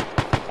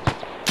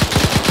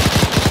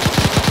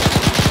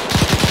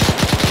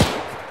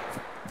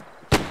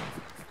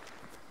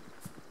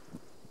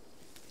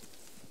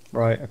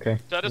 Right, okay.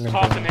 So I just I'm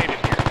gonna tossed go a now. nade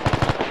in here.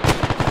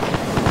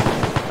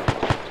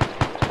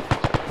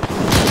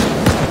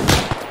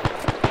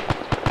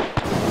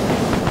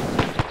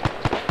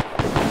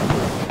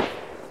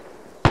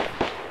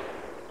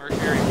 We're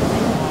hearing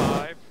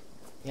 5.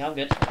 Yeah, I'm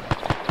good.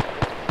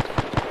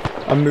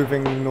 I'm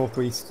moving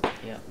northwest.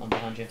 Yeah, I'm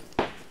behind you.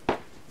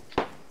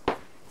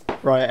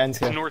 Right, it ends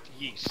It's here.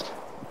 northeast.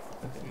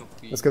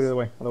 Let's go the other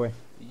way. Other way.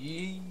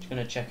 Just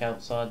gonna check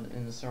outside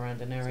in the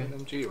surrounding area.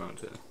 MG around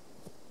here.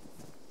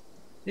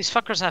 These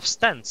fuckers have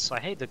stents. I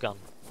hate the gun.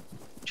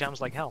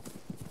 Jams like hell.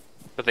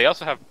 But they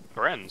also have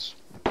Brens.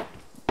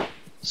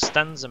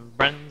 Stens and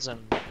Brens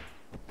and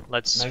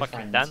let's No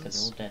fucking friends, 'cause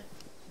dance. they're all dead.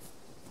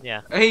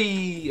 Yeah.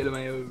 Hey,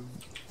 LMAO.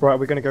 Right,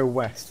 we're gonna go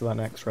west to that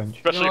next trench.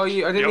 Especially No, if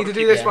I didn't you need to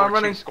keep do this while I'm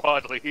marching running.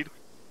 Squad lead.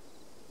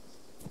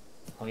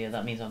 Oh yeah,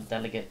 that means I'm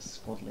delegate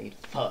squad lead.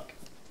 Fuck.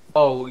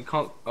 Oh, we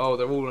can't. Oh,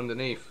 they're all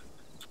underneath.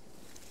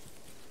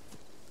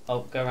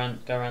 Oh, go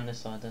around this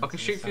side then. I can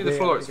to shoot this through side. the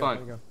floor, there it's you go, fine.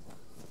 there you go.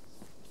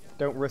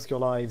 Don't risk your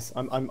lives.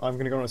 I'm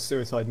gonna go on a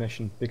suicide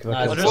mission because No,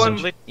 I there's killed one-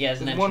 someone. Yeah, there's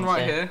an There's entrance one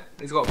right there. here.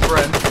 He's got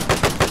Bren.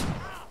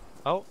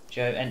 Oh,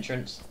 Joe,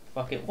 entrance.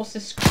 Fuck it. What's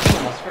this screen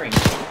on my screen?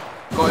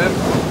 Got him.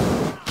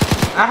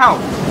 Ow!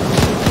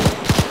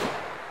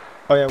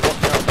 Oh yeah, watch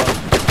out, bud.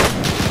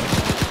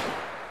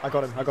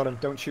 I got him.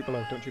 Don't shoot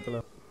below.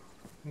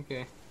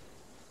 Okay.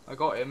 I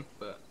got him,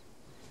 but.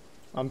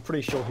 I'm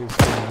pretty sure he was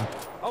screaming.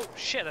 oh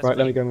shit! That's Right,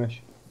 let me me. go,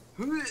 Mish.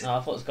 No, I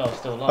thought this guy was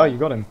still alive. Oh, you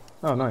got him.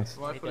 Oh, nice.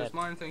 Rifle dead. is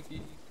mine, thank you.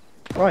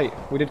 Right,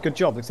 we did good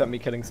job, except me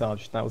killing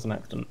Sarge. That was an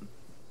accident.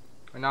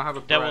 I now have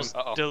a That Bren. was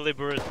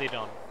deliberately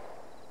done.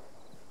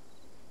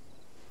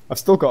 I've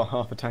still got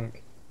half a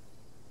tank.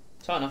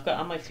 Titan, I've got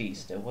ammo for you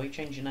still. Why are you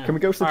changing now? Can we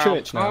go to the Wow.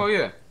 church now? Oh,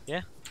 yeah.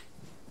 Yeah.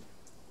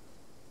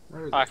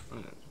 Where is Hi. it?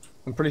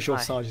 I'm pretty sure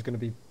Hi. Sarge is going to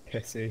be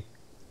pissy.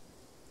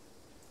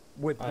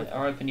 Alright,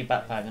 I'll open your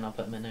backpack and I'll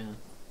put them in there.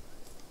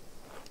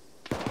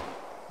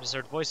 There's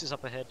heard voices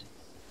up ahead.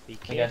 Be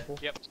Okay. careful.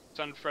 Yep,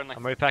 sound friendly.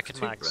 I'm repacking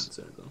Two mags. Brens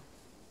in it, though.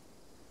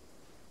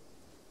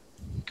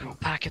 Go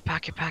pack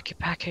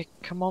it.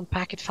 Come on,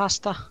 pack it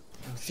faster. Oh,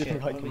 See if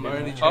shit, I what can are we I'm get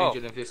doing only now?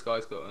 changing if this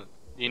guy's got it.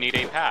 You need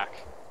a pack.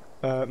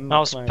 Mark, I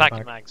was can I have a packing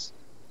pack? mags.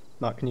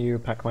 Mark, can you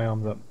pack my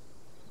arms up?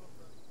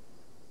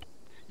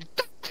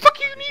 The fuck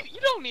you need? You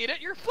don't need it.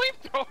 You're a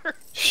flamethrower.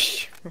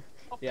 Shh.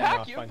 I'll Yeah,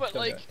 pack no, you, fine. but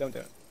Don't like. do it. Don't do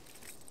it.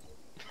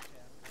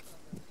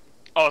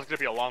 Oh, it's gonna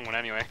be a long one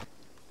anyway.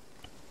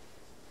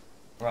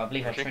 Right, I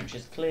believe our Okay. trench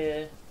is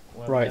clear.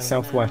 Where are we Right, going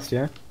southwest,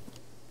 now? yeah?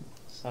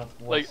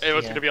 Southwest, Like it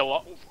was yeah. gonna be a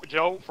long.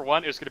 Joe, for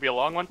one, it was gonna be a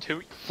long one.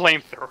 Two,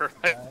 flamethrower.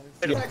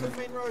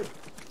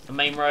 The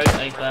main road,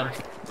 A firm.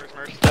 Where's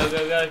Mercy?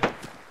 Go.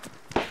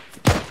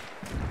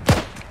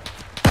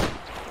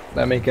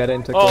 Let me get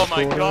into Oh good my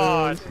quarters.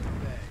 god!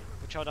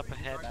 Watch out up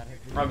ahead.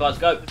 Right, guys,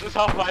 go. Is this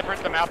how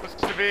vibrant the map is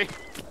to be?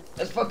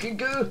 Let's fucking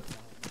go.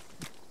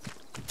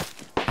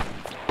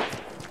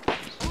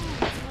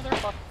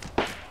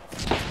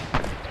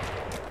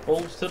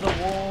 Balls to the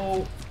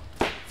wall.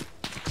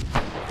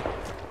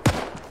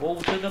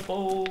 Ball to the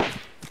ball.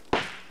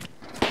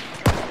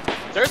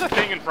 There's a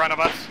thing in front of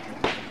us.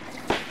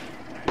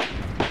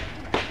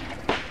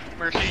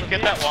 Mercy,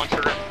 get that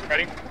launcher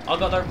ready. I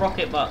got the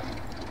rocket butt.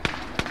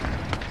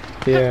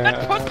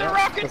 Yeah, Put the that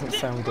rocket doesn't in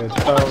sound the good.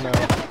 Oh no.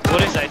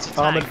 What is that? It's a tank.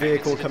 Armored It's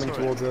vehicle a coming turret.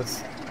 towards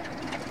us.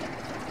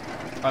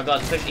 Alright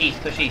guys, push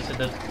east in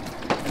the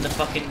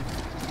fucking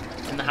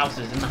in the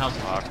houses.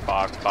 Fuck.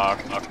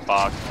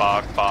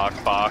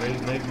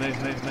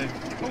 Move.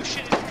 Oh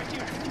shit, it's right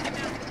here.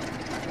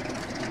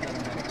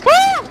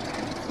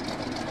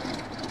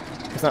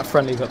 Is that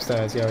friendlies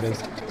upstairs? Yeah, it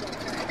is.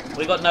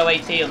 We got no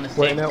AT on this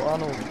Wait, team. no,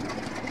 Arnold.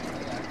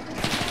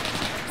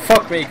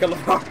 Fuck me,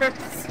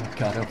 Galars!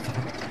 God, oh,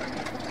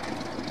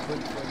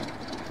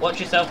 Watch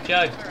yourself,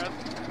 Joe.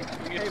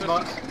 Hey,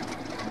 Mark.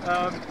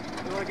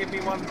 You want to give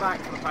me one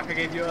back for the pack I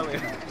gave you earlier?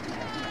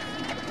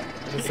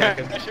 In a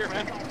second. Yeah, sure,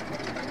 man.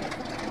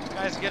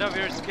 Guys, get over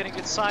here. It's getting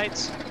good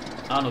sights.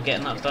 Arnold, get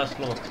in that first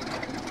floor.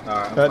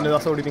 Alright, No,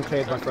 that's already been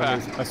cleared by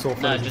friendlies. I saw No,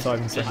 friendlies just, inside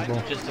in the second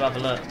floor. just to have a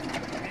look.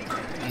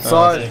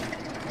 Sarge!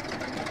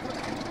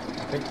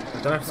 I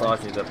don't know if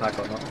Sarge needs a pack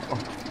or not.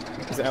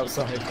 Is it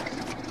outside?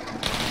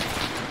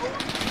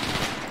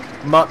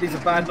 Mark, these are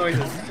bad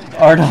noises.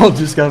 Arnold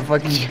just got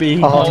fucking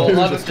beamed. Oh, Arnold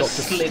Arnold just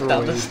just got slid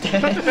down the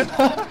destroyed.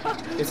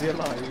 stairs. Is he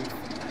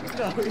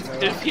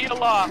alive? Is he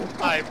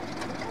alive?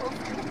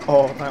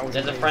 Oh, that was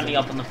There's a amazing. friendly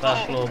up on the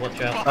first floor, watch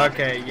out.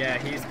 Okay, yeah,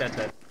 he's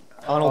dead.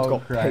 Arnold Oh,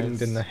 got Christ.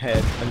 pinged in the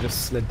head and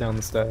just slid down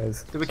the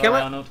stairs. Did we Sorry, kill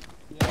it? Arnold.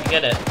 You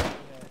get it?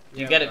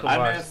 You get it, I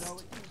Kulvar?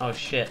 missed. Oh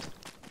shit.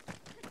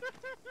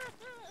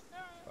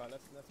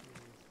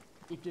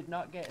 It did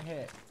not get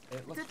hit.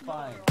 It looks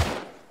fine.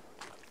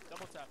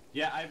 Double tap.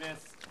 Yeah, I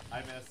missed.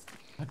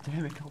 God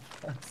damn it,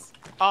 Galars.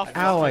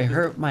 Ow, I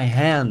hurt my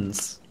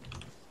hands.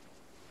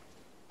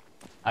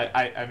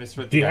 I missed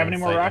with Do you have any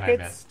more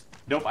rockets?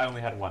 Nope, I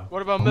only had one.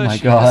 What about Oh my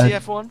Mercy? God. Does he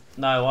have one?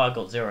 No, I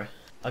got 0.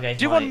 Okay,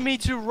 Do you my- want me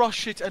to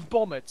rush it and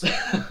bomb it?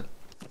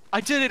 I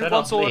did it Good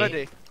once on me.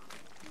 already.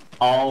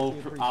 I'll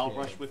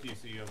rush with you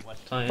so you have less.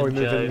 Titan Oh, we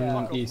moved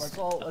Joe. in east.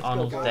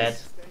 Arnold's dead.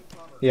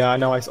 Yeah, I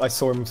know. I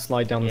saw him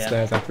slide down the Yeah.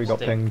 stairs after we got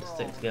pinged.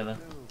 Stick together.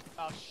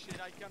 Oh shit,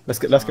 I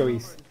can't. Let's go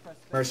east.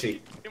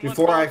 Mercy. He wants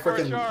Before I one for a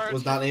frickin' charge.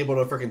 was not able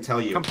to frickin' tell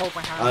you, Come hold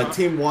my hand.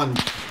 Team 1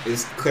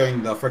 is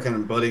clearing the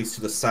frickin' buildings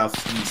to the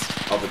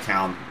southeast of the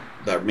town.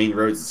 The main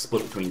roads is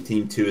split between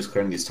Team 2 is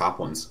clearing these top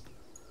ones.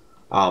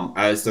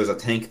 As there's a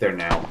tank there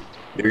now,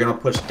 you're gonna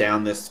push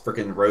down this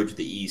frickin' road to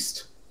the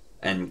east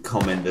and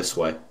come in this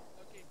way.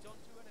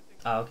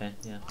 Oh, okay,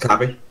 yeah.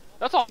 Copy?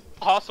 That's all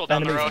hostile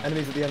down the Enemies, road.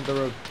 enemies at the end of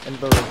the road. End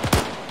of the road.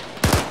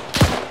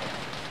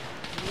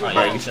 Right,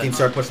 Alright, yeah, each team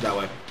start pushing that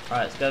way.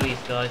 Alright, let's go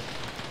east, guys.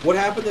 What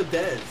happened to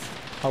Dez?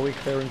 Are we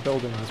clearing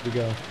buildings as we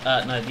go?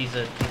 No, these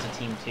are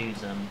Team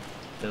 2's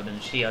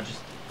buildings. See, I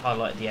just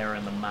highlighted the area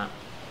on the map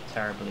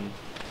terribly.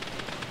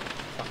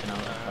 Fucking hell,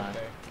 that's bad.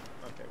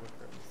 Okay, we're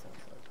clearing the south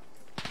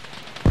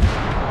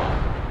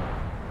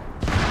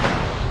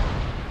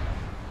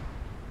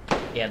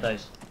side. Yeah,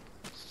 those.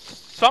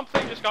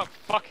 Something just got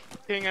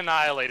fucking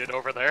annihilated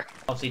over there.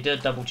 Obviously, do a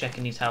double check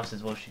in these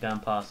houses whilst you're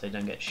going past so you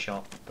don't get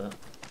shot, but...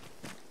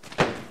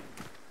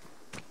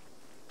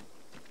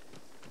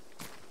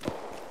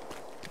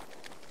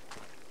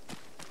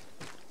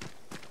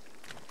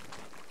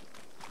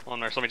 Well,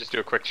 nurse, let me just do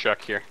a quick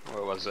check here.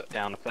 Where was it?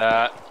 Down with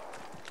that.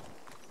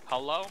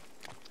 Hello?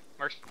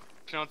 Mercy,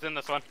 no one's in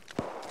this one.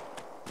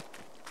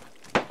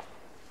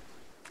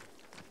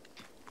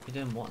 You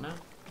doing what now?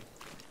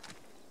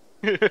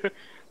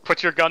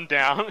 Put your gun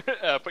down.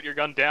 Put your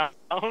gun down.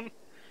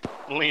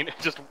 Lean.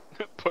 Just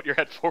put your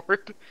head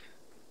forward.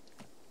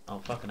 Oh,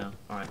 fucking hell.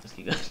 Alright, let's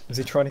keep going. Is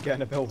he trying to get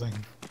in a building?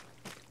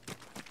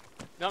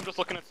 No, I'm just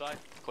looking inside.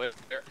 Clear.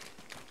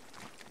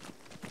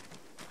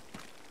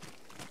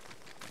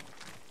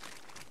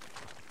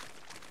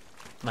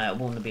 Mate, I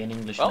want to be an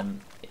Englishman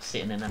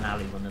sitting in an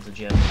alley when there's a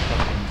German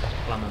fucking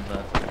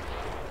Flammenwerfer,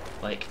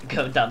 like,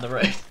 going down the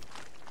road.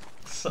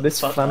 So This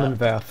fuck that.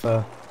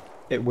 Flammenwerfer,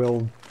 it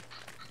will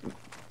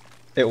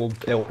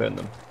burn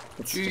them.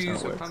 That's just how Jeez, it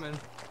they're works. coming.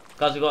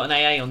 Guys, we've got an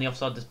AA on the other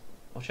side.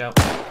 Watch out.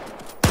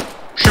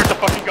 Shoot the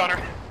fucking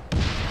gunner.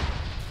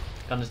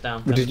 Gun is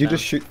down. Did you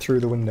just shoot through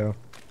the window?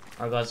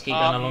 Alright, guys, keep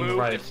going along the Move.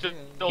 road. It's still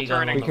Keep going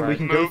turning. along the road. We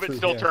can go Move. through It's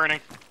still here. turning.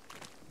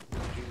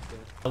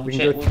 We'll we can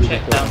check, go we'll through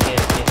check the down corner.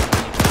 here.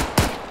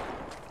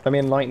 Let me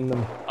enlighten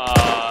them.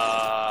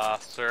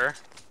 Sir.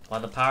 By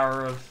the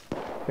power of...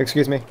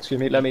 Excuse me.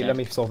 Let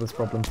me solve this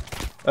problem.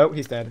 Oh,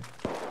 he's dead.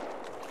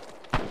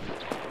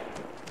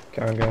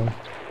 Carry on going.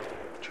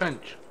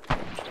 Trench.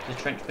 The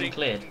trench been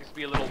cleared. Things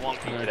be a little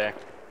wonky today.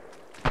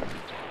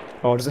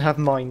 Oh, does it have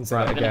mines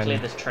Right, in we're it gonna clear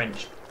again? this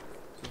trench.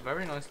 It's a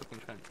very nice looking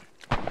trench.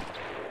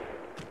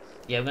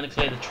 Yeah, we're gonna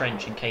clear the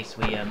trench in case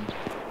we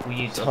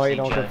use Tyne,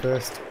 I'll obviously go Joe.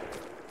 first.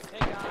 Hey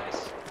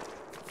guys.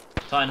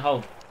 Tyne,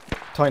 hold.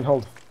 Tyne,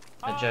 hold.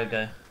 Let Joe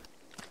go.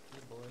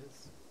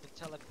 Get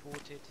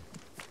teleported.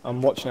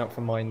 I'm watching out for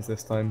mines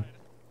this time.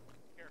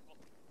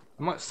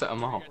 I might set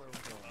them up.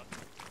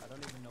 I don't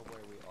even know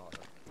where we are.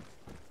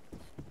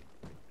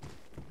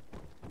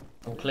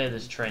 We'll clear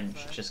this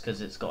trench just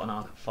because it's got an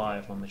arc of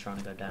fire when we're trying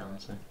to go down.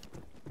 So.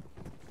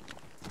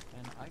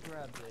 And I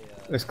grabbed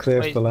a. It's clear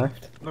to Wait. the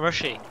left.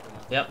 Marushi,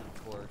 Yep.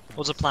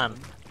 What's the plan?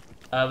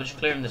 We're just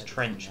clearing this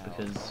trench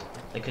because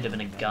there could have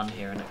been a gun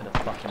here and it could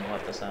have fucking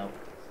wiped us out.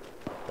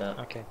 But,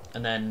 Okay.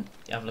 and then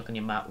you have a look on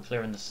your map. We're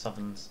clearing the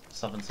southern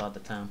side of the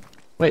town.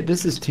 Wait,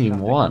 this is team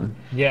 1.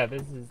 Yeah,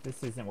 this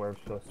isn't where we're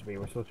supposed to be.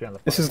 We're supposed to be on the.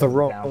 This is the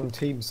wrong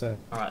team, sir.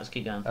 All right, let's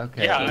keep going.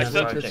 Okay, Yeah, we're I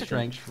said leaving this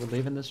trench. We're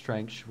leaving this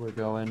trench. We're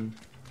going.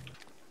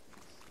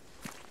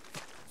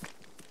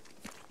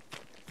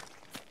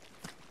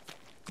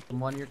 Team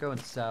 1, you're going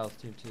south.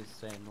 Team 2 is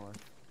staying north.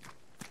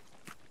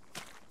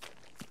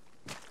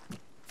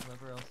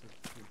 Whoever else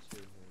is team 2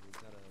 here, we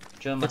gotta.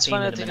 Join my It's team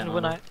fine. I in a think minute.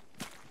 when Arma.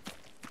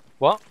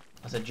 What?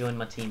 I said join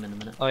my team in a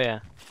minute. Oh yeah.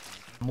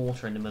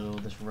 Mortar in the middle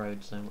of this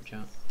road, so watch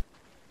out.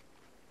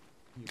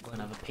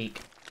 And have a peek.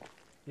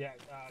 Yeah,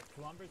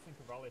 Columbus and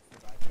Cavallis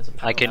There's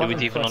a I can do power-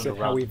 it even Impressive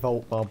how we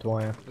vault barbed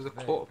wire. There's a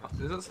quarter.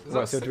 Is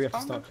Right, so do we have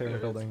to start clearing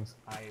buildings?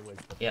 I was.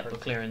 Yep, we're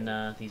clearing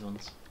these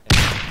ones.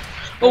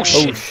 Oh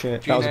shit! Oh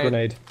shit, that was a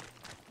grenade.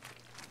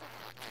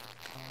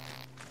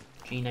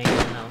 G8 in the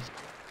house.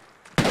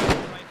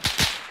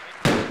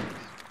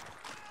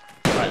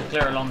 Right,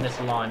 clear along this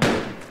line.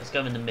 Let's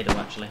go in the middle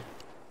actually.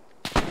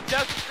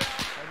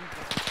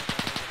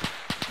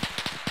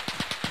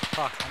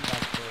 Fuck.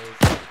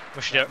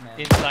 We should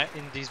inside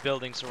in these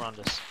buildings around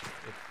us.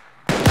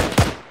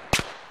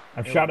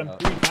 I've shot him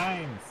 3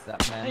 times.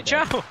 That man. Hey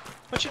Joe,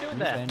 what you doing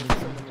there?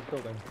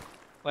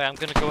 Wait, I'm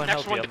gonna go and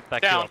Next help you. one I'll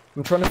back you down. up.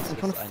 I'm trying to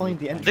find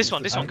the entrance. This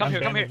one, come I'm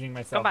here, come here. bandaging Come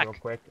myself back. real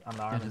quick on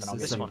the arm, and then I'll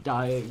This get one.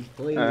 Dying,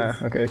 please.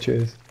 Okay,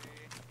 cheers.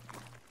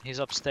 He's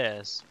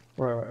upstairs.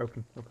 Right,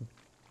 open.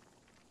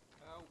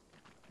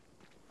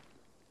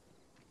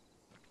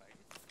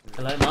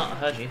 Hello, Mark. I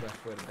heard you.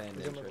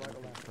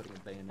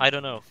 I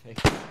don't know.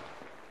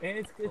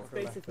 It's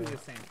basically the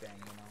same thing,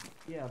 you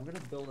know. Yeah, I'm gonna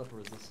build up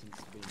resistance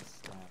to being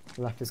slapped.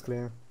 Left is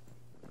clear.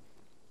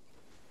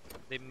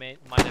 They might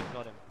have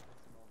got him.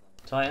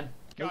 Titan.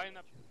 Guy in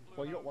that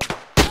Well, you got one.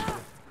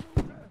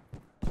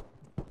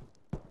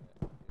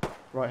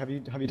 Right, have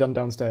you done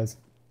downstairs?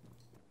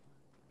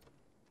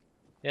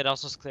 Yeah, that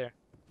was clear.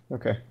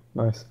 Okay,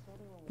 nice.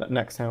 That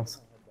next house.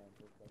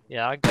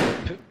 Yeah, I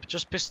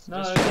just pissed.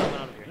 No, just got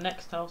out of here.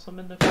 next house. I'm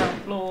in the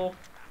ground floor.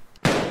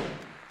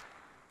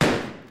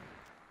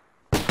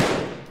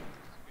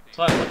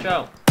 Titan, watch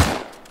out.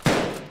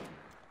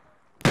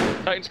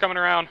 Titan's coming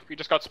around. We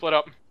just got split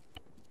up.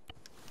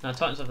 No,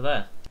 Titan's over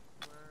there.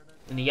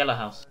 In the yellow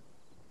house.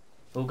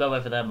 We'll go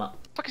over there, Matt.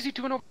 What the fuck is he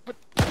doing over?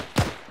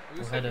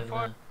 We'll head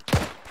over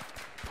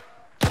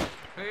there.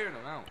 Clearing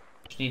them out.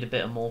 Just need a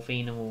bit of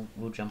morphine and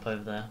we'll jump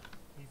over there.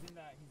 He's in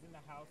the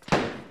house.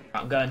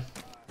 Right, I'm going.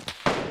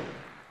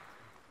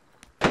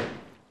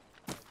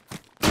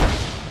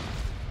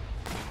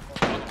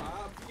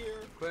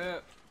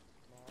 Clear.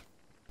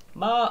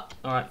 Mark!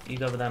 Alright, you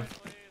go over them.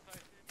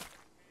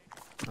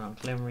 Right, I'm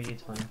clearing with you,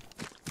 Titan.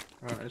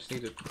 Alright, I just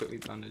need to quickly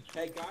bandage.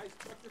 Hey guys,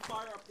 put your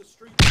fire up the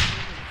street.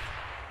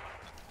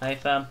 Hey,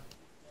 fam.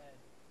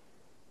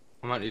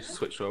 I might need to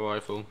switch to a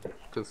rifle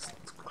because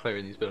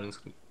clearing these buildings.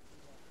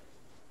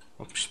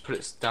 I'll just put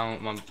it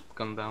down, my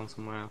gun down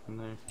somewhere up in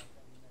there.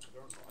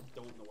 I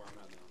don't know where I'm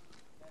at now.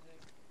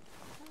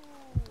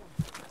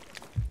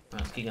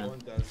 Right, let's keep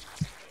going.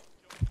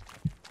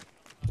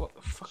 What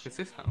the fuck is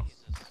this house?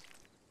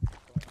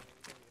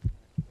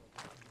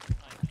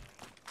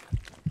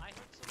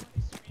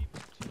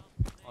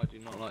 I do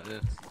not like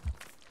this.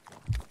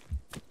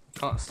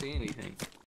 Can't see anything.